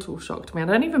total shock to me. I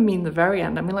don't even mean the very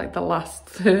end. I mean like the last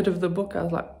third of the book. I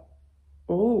was like,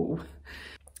 oh.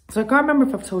 So I can't remember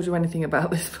if I've told you anything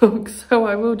about this book, so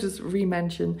I will just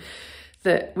re-mention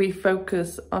that we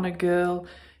focus on a girl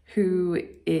who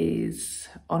is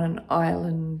on an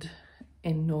island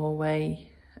in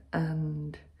Norway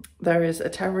and there is a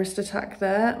terrorist attack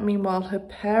there. Meanwhile, her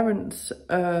parents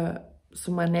are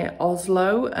somewhere near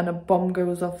Oslo and a bomb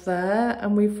goes off there,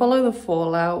 and we follow the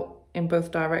fallout in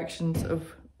both directions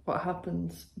of what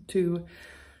happens to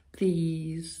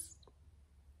this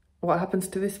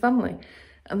family.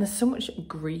 And there's so much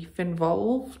grief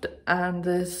involved, and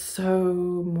there's so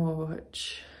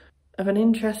much of an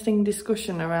interesting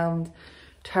discussion around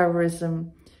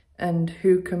terrorism and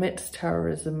who commits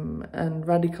terrorism and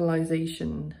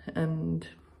radicalization. And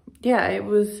yeah, it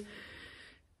was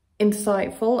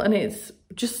insightful, and it's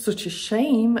just such a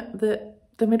shame that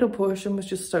the middle portion was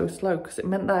just so slow because it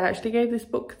meant that I actually gave this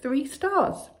book 3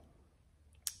 stars.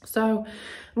 So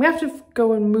I'm gonna have to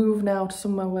go and move now to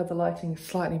somewhere where the lighting is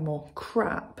slightly more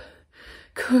crap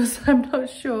because I'm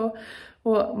not sure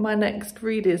what my next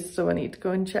read is, so I need to go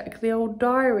and check the old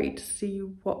diary to see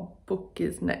what book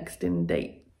is next in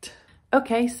date.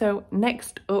 Okay, so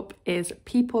next up is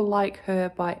People Like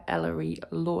Her by Ellery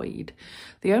Lloyd.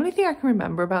 The only thing I can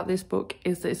remember about this book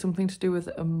is that it's something to do with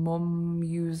a mum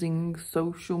using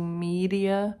social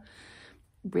media.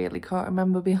 Really can't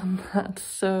remember beyond that,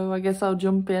 so I guess I'll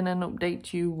jump in and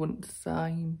update you once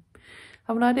I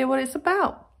have an idea what it's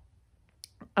about.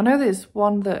 I know there's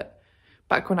one that,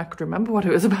 back when I could remember what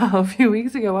it was about a few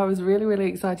weeks ago, I was really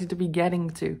excited to be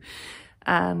getting to.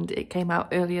 And it came out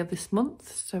earlier this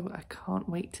month, so I can't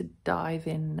wait to dive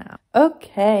in now.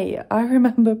 Okay, I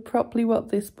remember properly what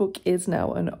this book is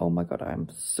now, and oh my god, I'm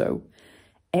so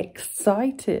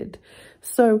excited.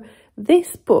 So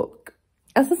this book,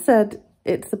 as I said,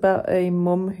 it's about a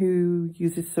mum who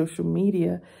uses social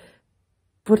media,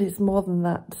 but it's more than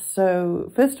that.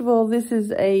 So first of all, this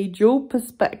is a dual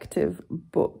perspective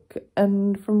book,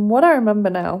 and from what I remember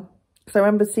now, because I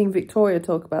remember seeing Victoria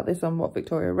talk about this on What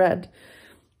Victoria Read.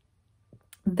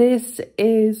 This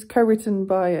is co-written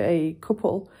by a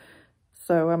couple.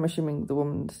 So I'm assuming the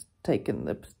woman's taken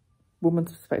the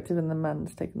woman's perspective and the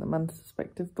man's taken the man's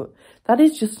perspective. But that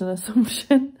is just an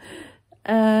assumption.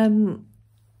 At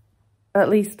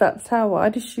least that's how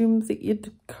I'd assume that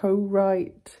you'd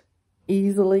co-write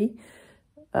easily.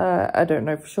 I don't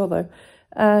know for sure though.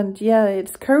 And yeah,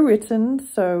 it's co-written.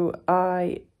 So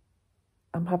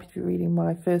I'm happy to be reading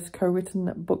my first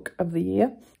co-written book of the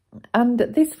year. And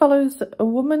this follows a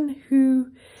woman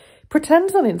who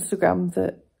pretends on Instagram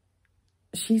that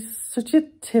she's such a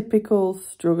typical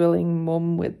struggling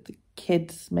mum with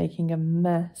kids making a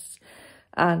mess,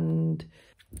 and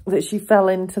that she fell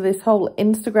into this whole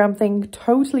Instagram thing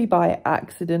totally by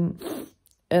accident,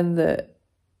 and that,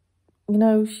 you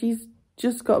know, she's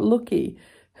just got lucky.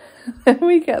 Then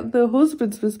we get the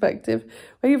husband's perspective,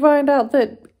 where you find out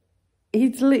that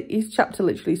his chapter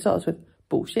literally starts with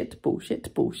bullshit,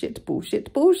 bullshit, bullshit,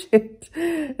 bullshit, bullshit.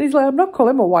 And he's like, I'm not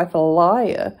calling my wife a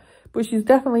liar, but she's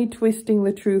definitely twisting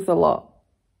the truth a lot.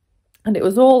 And it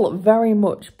was all very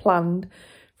much planned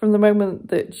from the moment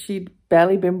that she'd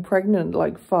barely been pregnant,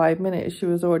 like 5 minutes. She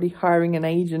was already hiring an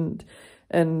agent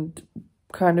and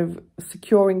kind of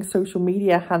securing social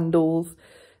media handles.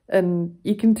 And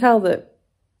you can tell that,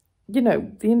 you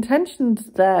know, the intention's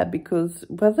there, because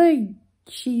whether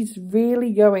she's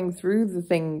really going through the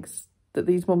things that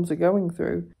these mums are going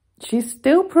through, she's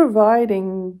still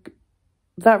providing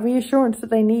that reassurance that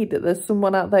they need, that there's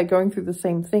someone out there going through the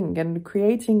same thing, and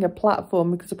creating a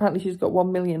platform, because apparently she's got 1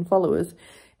 million followers,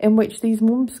 in which these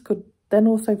mums could then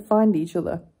also find each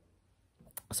other.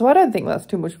 So I don't think that's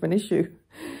too much of an issue.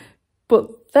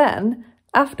 But then,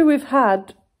 after we've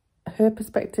had her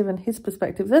perspective and his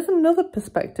perspective, there's another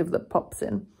perspective that pops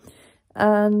in.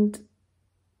 And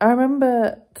I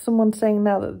remember someone saying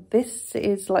now that this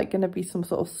is like going to be some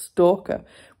sort of stalker.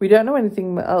 We don't know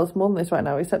anything else more than this right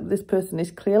now, except this person is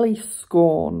clearly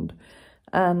scorned.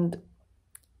 And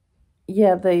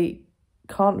yeah, they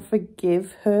can't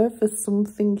forgive her for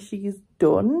something she's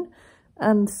done.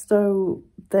 And so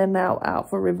they're now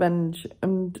out for revenge.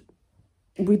 And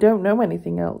we don't know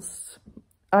anything else.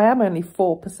 I am only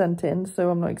 4% in,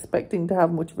 so I'm not expecting to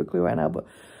have much of a clue right now. But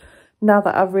now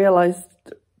that I've realised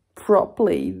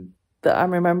properly that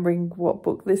I'm remembering what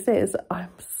book this is,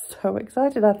 I'm so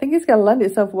excited. I think it's going to lend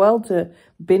itself well to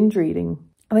binge reading.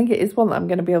 I think it is one that I'm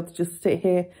going to be able to just sit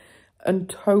here and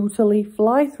totally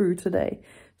fly through today.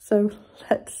 So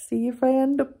let's see if I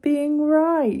end up being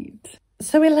right.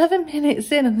 So 11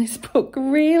 minutes in, and this book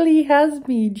really has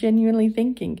me genuinely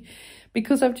thinking,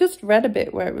 because I've just read a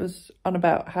bit where it was on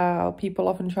about how people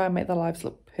often try and make their lives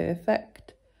look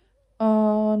perfect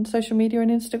on social media and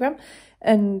Instagram,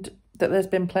 and that there's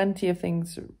been plenty of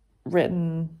things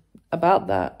written about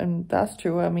that, and that's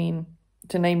true. I mean,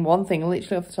 to name one thing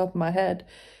literally off the top of my head,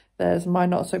 there's My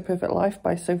Not So Perfect Life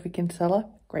by Sophie Kinsella.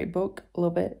 Great book,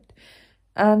 love it.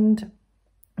 And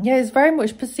yeah, it's very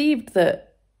much perceived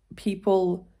that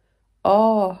people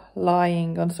are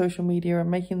lying on social media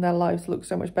and making their lives look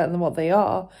so much better than what they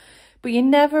are. But you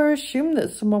never assume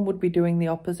that someone would be doing the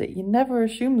opposite. You never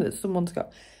assume that someone's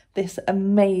got this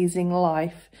amazing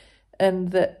life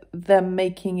and that they're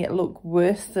making it look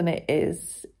worse than it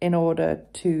is in order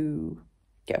to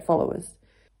get followers.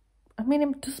 I mean,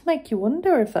 it does make you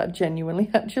wonder if that genuinely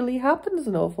actually happens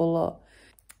an awful lot.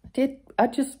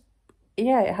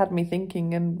 Yeah, it had me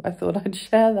thinking, and I thought I'd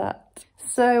share that.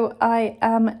 So I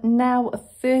am now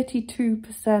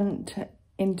 32%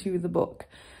 into the book.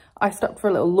 I stopped for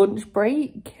a little lunch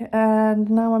break, and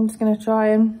now I'm just going to try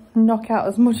and knock out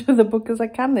as much of the book as I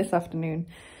can this afternoon.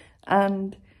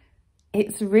 And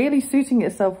it's really suiting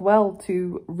itself well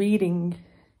to reading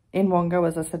in one go,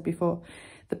 as I said before.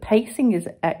 The pacing is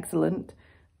excellent.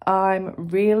 I'm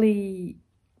really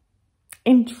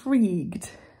intrigued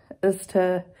as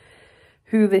to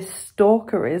who this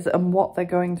stalker is and what they're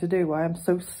going to do. I am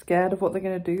so scared of what they're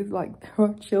going to do. Like, there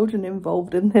are children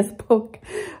involved in this book.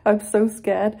 I'm so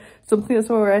scared. Something that's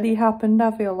already happened,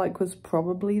 I feel like, was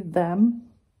probably them.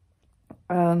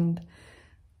 And,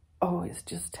 oh, it's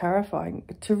just terrifying.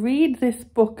 To read this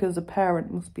book as a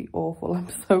parent must be awful. I'm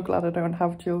so glad I don't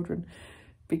have children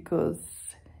because,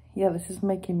 yeah, this is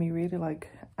making me really, like,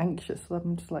 anxious.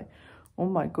 I'm just like, oh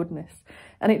my goodness.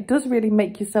 And it does really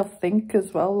make yourself think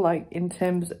as well, like in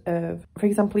terms of, for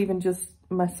example, even just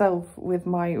myself with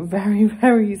my very,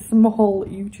 very small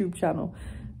YouTube channel.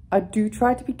 I do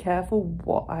try to be careful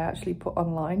what I actually put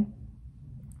online.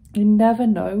 You never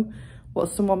know what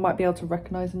someone might be able to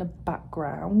recognise in the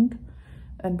background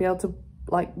and be able to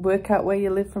like work out where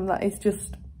you live from that.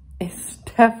 It's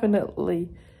definitely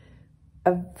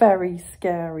a very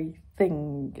scary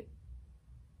thing.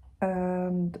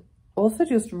 And also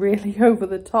just really over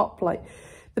the top. Like,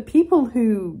 the people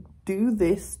who do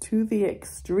this to the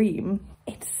extreme,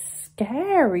 it's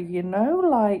scary, you know?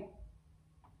 Like,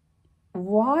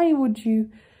 why would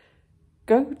you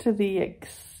go to the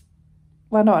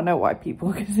well, no, I know why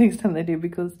people go to the extent they do,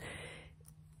 because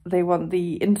they want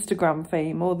the Instagram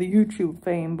fame or the YouTube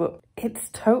fame, but it's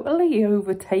totally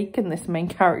overtaken this main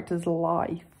character's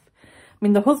life. I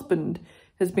mean, the husband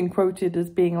has been quoted as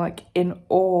being like in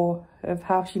awe of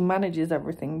how she manages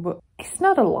everything, but it's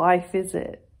not a life, is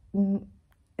it?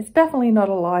 It's definitely not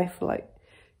a life, like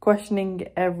questioning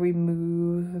every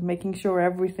move, making sure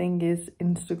everything is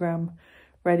Instagram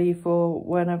ready for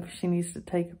whenever she needs to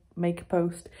make a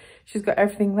post. She's got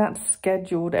everything that's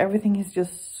scheduled. Everything is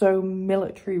just so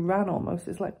military ran almost.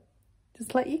 It's like,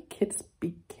 just let your kids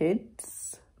be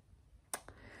kids.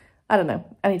 I don't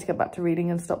know. I need to get back to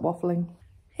reading and stop waffling.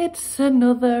 It's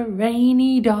another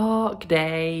rainy, dark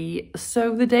day.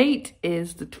 So the date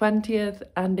is the 20th,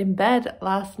 and in bed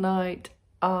last night,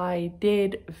 I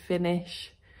did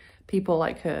finish People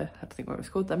Like Her. I have to think what it was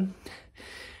called then.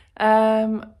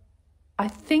 I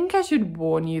think I should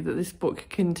warn you that this book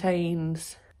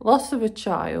contains loss of a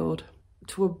child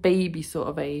to a baby sort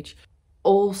of age.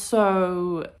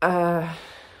 Also,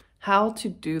 how to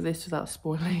do this without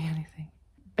spoiling anything.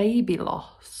 Baby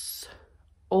loss.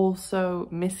 Also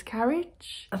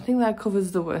miscarriage. I think that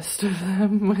covers the worst of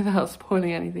them without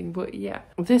spoiling anything. But yeah,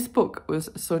 this book was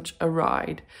such a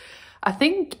ride. I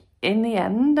think in the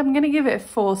end, I'm going to give it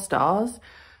 4 stars.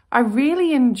 I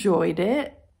really enjoyed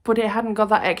it, but it hadn't got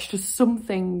that extra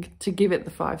something to give it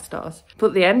the 5 stars.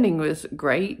 But the ending was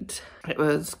great. It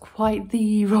was quite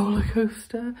the roller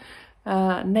coaster,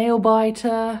 nail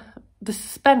biter. The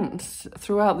suspense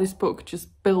throughout this book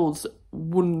just builds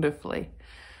wonderfully.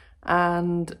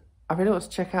 And I really want to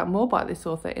check out more by this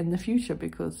author in the future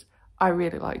because I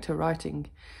really liked her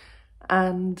writing.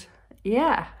 And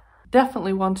yeah,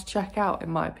 definitely one to check out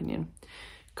in my opinion.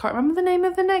 Can't remember the name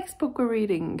of the next book we're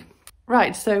reading.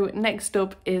 Right, so next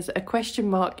up is A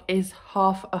Question Mark is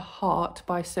Half a Heart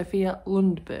by Sofia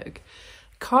Lundberg.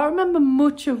 Can't remember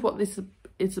much of what this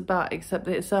is about, except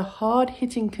that it's a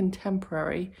hard-hitting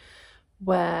contemporary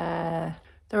where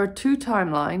there are 2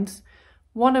 timelines,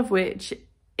 one of which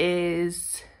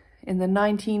is in the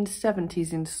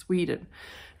 1970s in Sweden.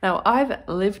 Now, I've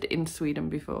lived in Sweden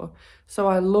before, so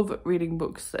I love reading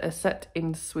books that are set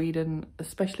in Sweden,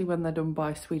 especially when they're done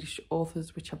by Swedish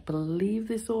authors, which I believe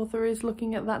this author is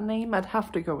looking at that name. I'd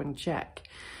have to go and check.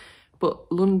 But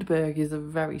Lundberg is a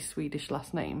very Swedish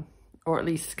last name, or at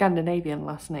least Scandinavian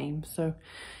last name. So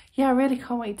yeah, I really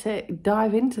can't wait to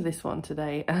dive into this one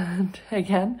today and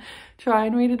again, try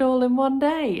and read it all in one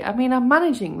day. I mean, I'm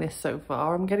managing this so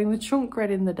far. I'm getting the chunk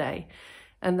read in the day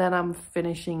and then I'm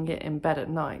finishing it in bed at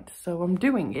night. So I'm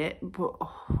doing it, but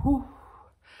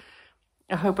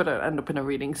I hope I don't end up in a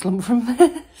reading slump from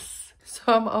this. So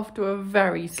I'm off to a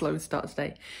very slow start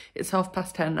today. It's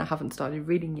 10:30 and I haven't started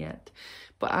reading yet,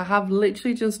 but I have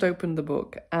literally just opened the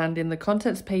book, and in the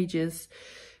contents pages,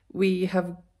 we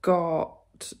have got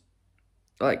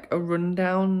like a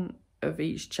rundown of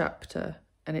each chapter,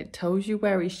 and it tells you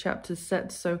where each chapter is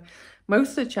set. So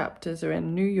most of the chapters are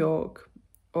in New York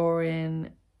or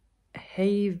in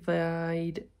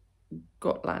Hävad,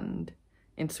 Gotland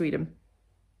in Sweden.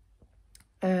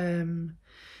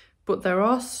 But there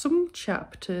are some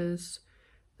chapters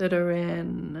that are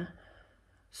in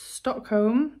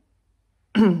Stockholm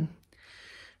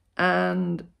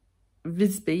and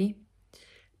Visby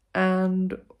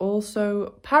and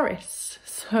also Paris.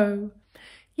 So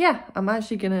yeah, I'm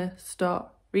actually gonna start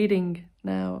reading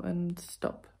now and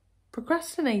stop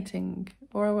procrastinating,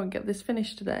 or I won't get this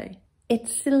finished today.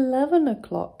 It's 11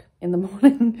 o'clock in the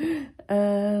morning,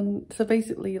 and so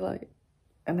basically like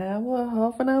an hour,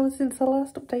 half an hour since I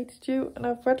last updated you, and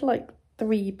I've read like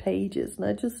 3 pages,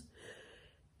 and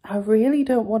I really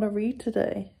don't want to read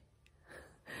today.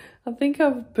 I think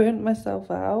I've burnt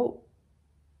myself out,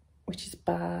 which is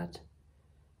bad.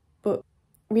 But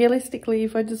realistically,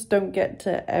 if I just don't get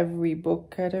to every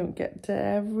book, I don't get to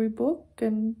every book,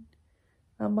 and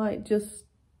I might just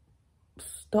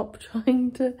stop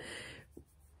trying to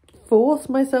force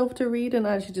myself to read and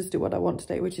actually just do what I want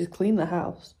today, which is clean the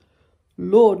house.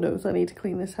 Lord knows I need to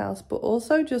clean this house, but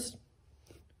also just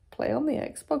play on the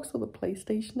Xbox or the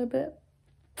PlayStation a bit.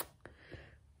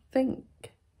 I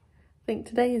think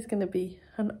today is going to be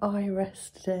an eye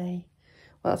rest day.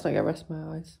 Well, that's not going to rest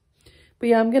my eyes. But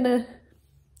yeah, I'm gonna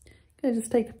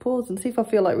just take a pause and see if I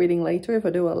feel like reading later. If I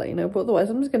do, I'll let you know. But otherwise,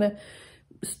 I'm just going to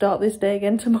start this day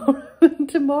again tomorrow.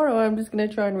 Tomorrow, I'm just going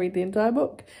to try and read the entire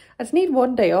book. I just need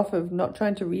one day off of not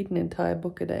trying to read an entire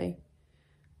book a day.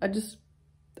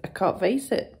 I can't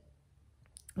face it.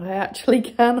 I actually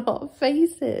cannot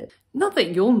face it. Not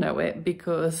that you'll know it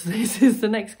because this is the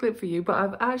next clip for you, but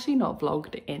I've actually not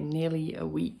vlogged in nearly a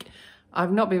week.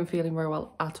 I've not been feeling very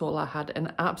well at all. I had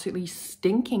an absolutely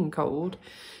stinking cold.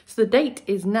 So the date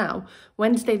is now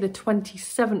Wednesday the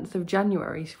 27th of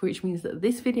January, which means that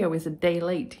this video is a day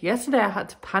late. Yesterday I had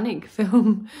to panic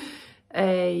film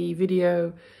a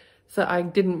video so I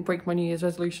didn't break my New Year's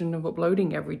resolution of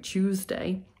uploading every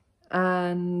Tuesday.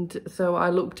 And so I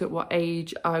looked at what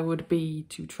age I would be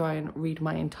to try and read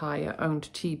my entire owned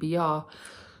TBR.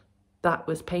 That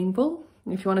was painful.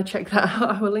 If you want to check that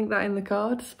out, I will link that in the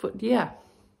cards. But yeah,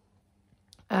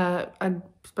 I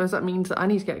suppose that means that I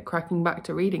need to get cracking back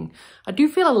to reading. I do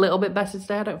feel a little bit better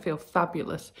today. I don't feel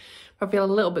fabulous, but I feel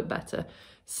a little bit better.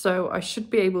 So I should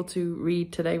be able to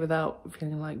read today without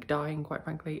feeling like dying, quite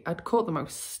frankly. I'd caught the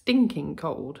most stinking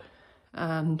cold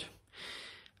and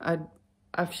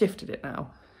I've shifted it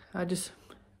now. I just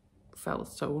felt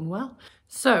so unwell.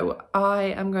 So I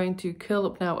am going to curl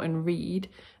up now and read.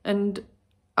 And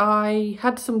I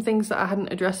had some things that I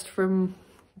hadn't addressed from,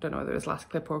 I don't know whether it was last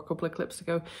clip or a couple of clips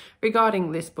ago,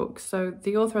 regarding this book. So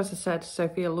the author, as I said,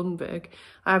 Sofia Lundberg,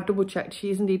 I have double checked. She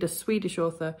is indeed a Swedish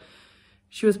author.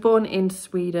 She was born in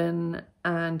Sweden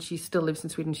and she still lives in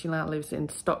Sweden. She now lives in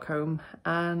Stockholm.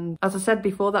 And as I said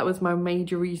before, that was my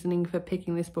major reasoning for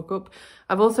picking this book up.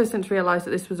 I've also since realised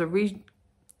that this was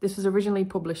originally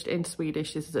published in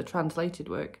Swedish. This is a translated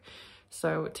work.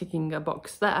 So ticking a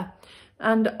box there.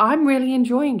 And I'm really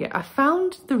enjoying it. I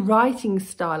found the writing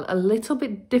style a little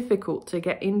bit difficult to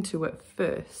get into at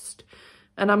first.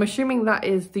 And I'm assuming that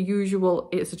is the usual,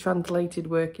 it's a translated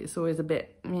work, it's always a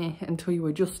bit meh until you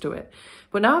adjust to it.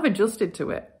 But now I've adjusted to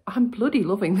it, I'm bloody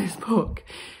loving this book.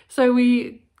 So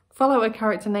we follow a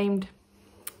character named,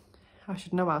 I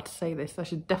should know how to say this, I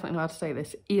should definitely know how to say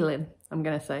this, Elin, I'm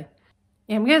going to say.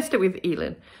 Yeah, I'm going to stick with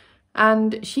Elin.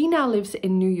 And she now lives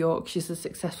in New York. She's a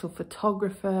successful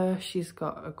photographer. She's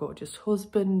got a gorgeous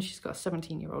husband. She's got a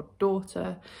 17-year-old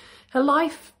daughter. Her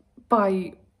life,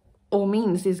 by all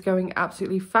means, is going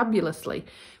absolutely fabulously.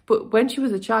 But when she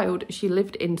was a child, she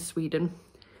lived in Sweden.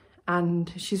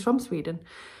 And she's from Sweden.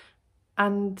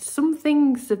 And some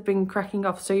things have been cracking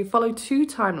off. So you follow 2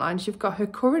 timelines. You've got her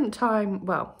current time,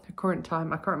 well, her current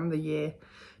time, I can't remember the year.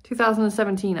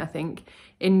 2017, I think,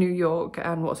 in New York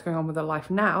and what's going on with her life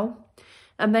now.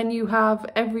 And then you have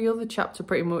every other chapter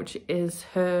pretty much is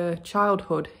her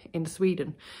childhood in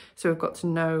Sweden. So we've got to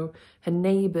know her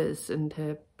neighbours and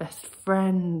her best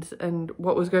friends and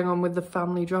what was going on with the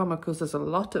family drama, because there's a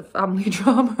lot of family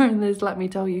drama in this, let me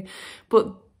tell you.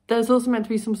 But there's also meant to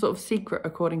be some sort of secret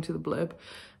according to the blurb.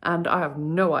 And I have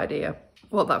no idea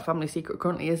what that family secret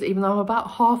currently is, even though I'm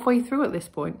about halfway through at this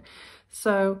point.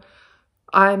 So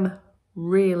I'm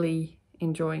really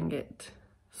enjoying it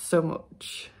so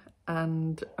much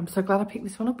and I'm so glad I picked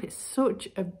this one up. It's such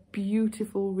a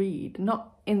beautiful read,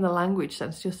 not in the language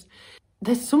sense, just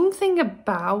there's something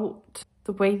about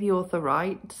the way the author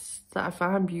writes that I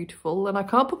find beautiful and I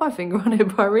can't put my finger on it,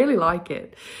 but I really like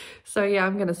it. So yeah,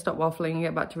 I'm going to stop waffling and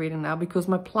get back to reading now because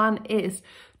my plan is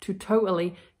to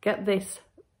totally get this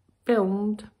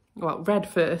filmed, well, read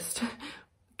first,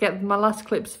 get my last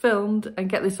clips filmed and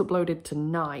get this uploaded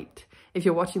tonight. If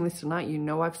you're watching this tonight, you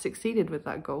know I've succeeded with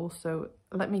that goal. So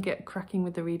let me get cracking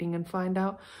with the reading and find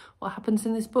out what happens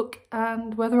in this book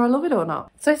and whether I love it or not.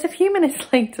 So it's a few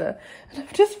minutes later and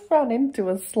I've just run into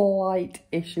a slight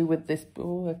issue with this book.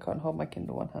 Oh, I can't hold my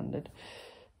Kindle one-handed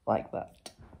like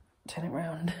that. Turn it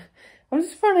around. I've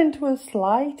just run into a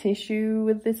slight issue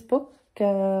with this book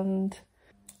and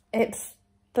it's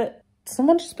that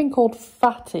someone's just been called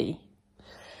Fatty.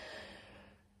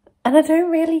 And I don't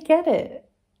really get it.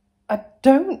 I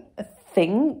don't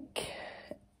think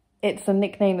it's a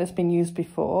nickname that's been used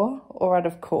before, or I'd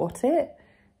have caught it.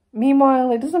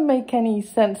 Meanwhile, it doesn't make any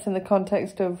sense in the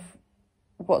context of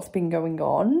what's been going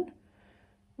on.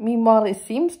 Meanwhile, it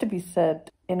seems to be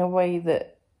said in a way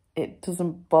that it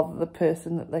doesn't bother the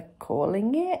person that they're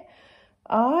calling it.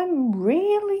 I'm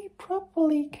really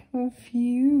properly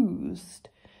confused.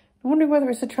 I'm wondering whether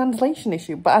it's a translation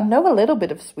issue, but I know a little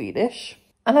bit of Swedish,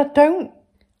 and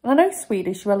I know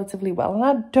Swedish relatively well, and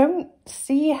I don't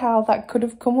see how that could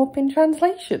have come up in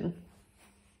translation.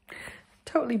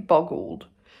 Totally boggled.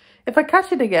 If I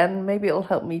catch it again, maybe it'll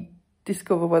help me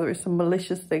discover whether it's some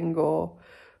malicious thing or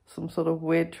some sort of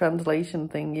weird translation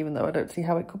thing, even though I don't see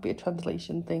how it could be a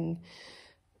translation thing.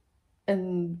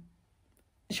 And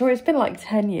sure, it's been like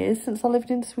 10 years since I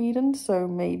lived in Sweden, so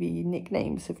maybe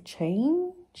nicknames have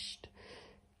changed.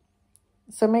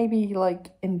 So maybe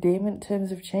like endearment terms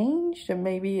have changed, and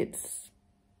maybe it's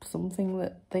something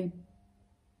that they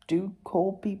do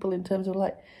call people in terms of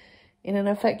like in an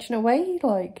affectionate way,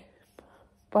 like,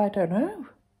 but I don't know.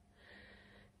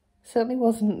 Certainly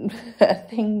wasn't a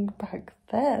thing back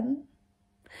then.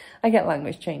 I get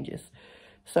language changes,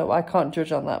 so I can't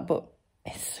judge on that, but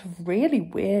it's a really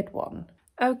weird one.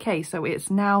 Okay, so it's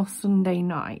now Sunday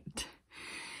night.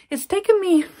 It's taken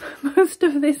me most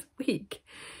of this week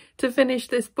to finish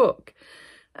this book,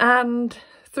 and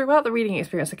throughout the reading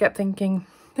experience I kept thinking,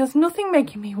 there's nothing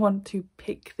making me want to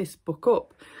pick this book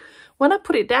up. When I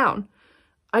put it down,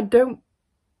 I don't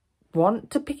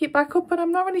want to pick it back up, and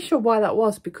I'm not really sure why that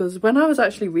was, because when I was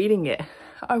actually reading it,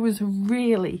 I was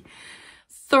really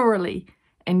thoroughly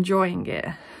enjoying it.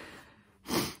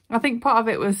 I think part of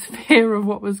it was fear of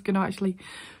what was going to actually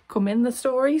come in the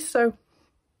story, so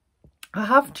I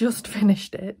have just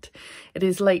finished it. It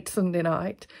is late Sunday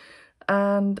night,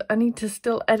 and I need to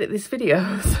still edit this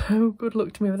video, so good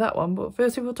luck to me with that one. But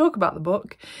firstly, we'll talk about the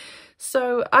book.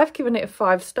 So I've given it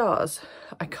 5 stars.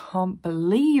 I can't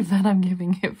believe that I'm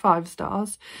giving it 5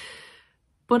 stars,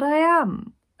 but I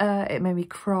am. It made me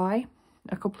cry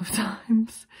a couple of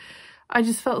times. I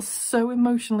just felt so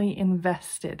emotionally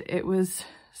invested. It was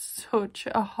such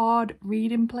a hard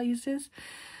read in places,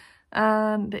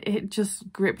 and it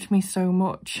just gripped me so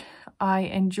much. I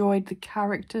enjoyed the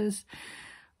characters.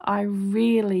 I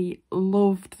really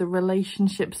loved the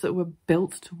relationships that were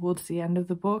built towards the end of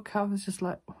the book. I was just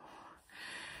like,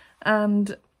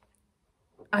 and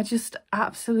I just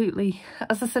absolutely,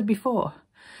 as I said before,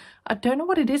 I don't know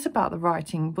what it is about the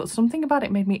writing, but something about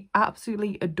it made me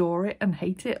absolutely adore it and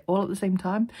hate it all at the same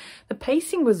time. The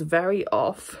pacing was very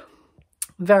off,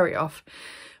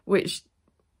 which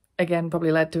again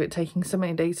probably led to it taking so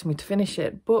many days for me to finish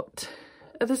it. But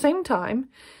at the same time,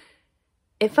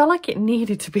 it felt like it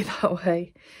needed to be that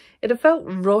way. It had felt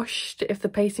rushed if the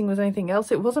pacing was anything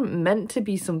else. It wasn't meant to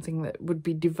be something that would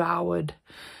be devoured,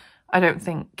 I don't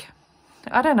think.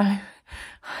 I don't know.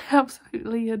 I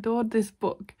absolutely adored this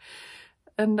book,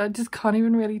 and I just can't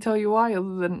even really tell you why,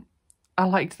 other than I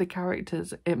liked the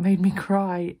characters. It made me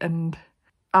cry, and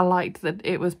I liked that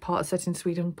it was part set in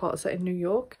Sweden, part set in New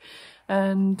York,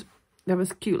 and there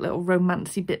was cute little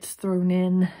romancy bits thrown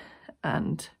in,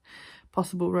 and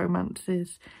possible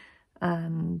romances,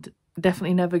 and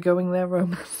definitely never going there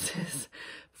romances.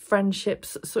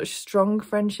 Friendships, such strong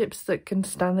friendships that can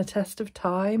stand the test of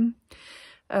time.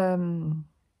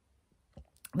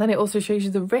 Then it also shows you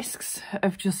the risks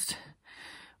of just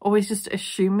always just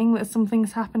assuming that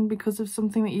something's happened because of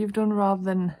something that you've done, rather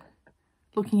than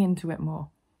looking into it more.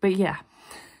 But yeah,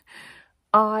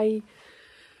 I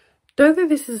don't think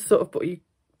this is the sort of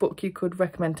book you could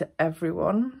recommend to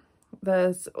everyone.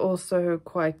 There's also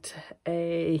quite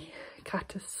a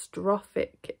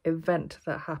catastrophic event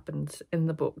that happens in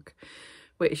the book,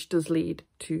 which does lead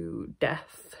to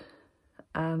death,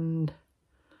 and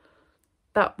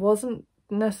that wasn't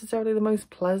necessarily the most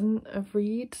pleasant of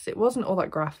reads. It wasn't all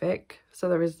that graphic, so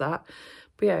there is that,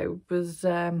 but yeah, it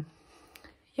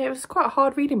was quite a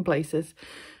hard read in places,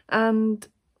 and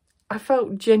I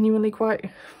felt genuinely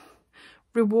quite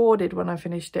rewarded when I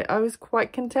finished it. I was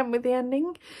quite content with the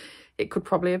ending. It could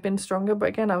probably have been stronger, but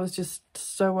again, I was just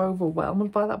so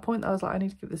overwhelmed by that point that I was like, I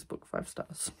need to give this book 5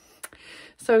 stars.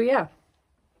 So yeah,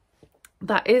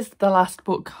 that is the last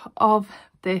book of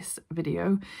this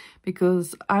video,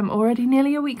 because I'm already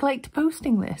nearly a week late to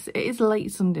posting this. It is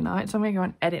late Sunday night, so I'm going to go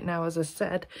and edit now, as I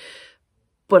said,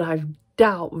 but I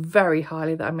doubt very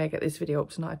highly that I may get this video up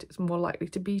tonight. It's more likely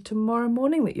to be tomorrow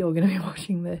morning that you're going to be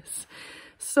watching this.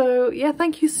 So yeah,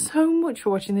 thank you so much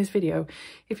for watching this video.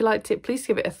 If you liked it, please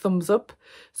give it a thumbs up.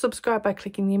 Subscribe by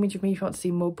clicking the image of me if you want to see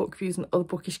more book reviews and other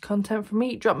bookish content from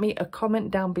me. Drop me a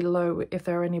comment down below if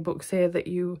there are any books here that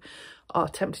you are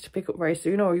tempted to pick up very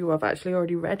soon, or you have actually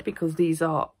already read, because these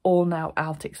are all now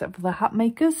out except for the Hat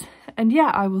Makers. And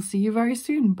yeah, I will see you very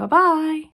soon. Bye bye.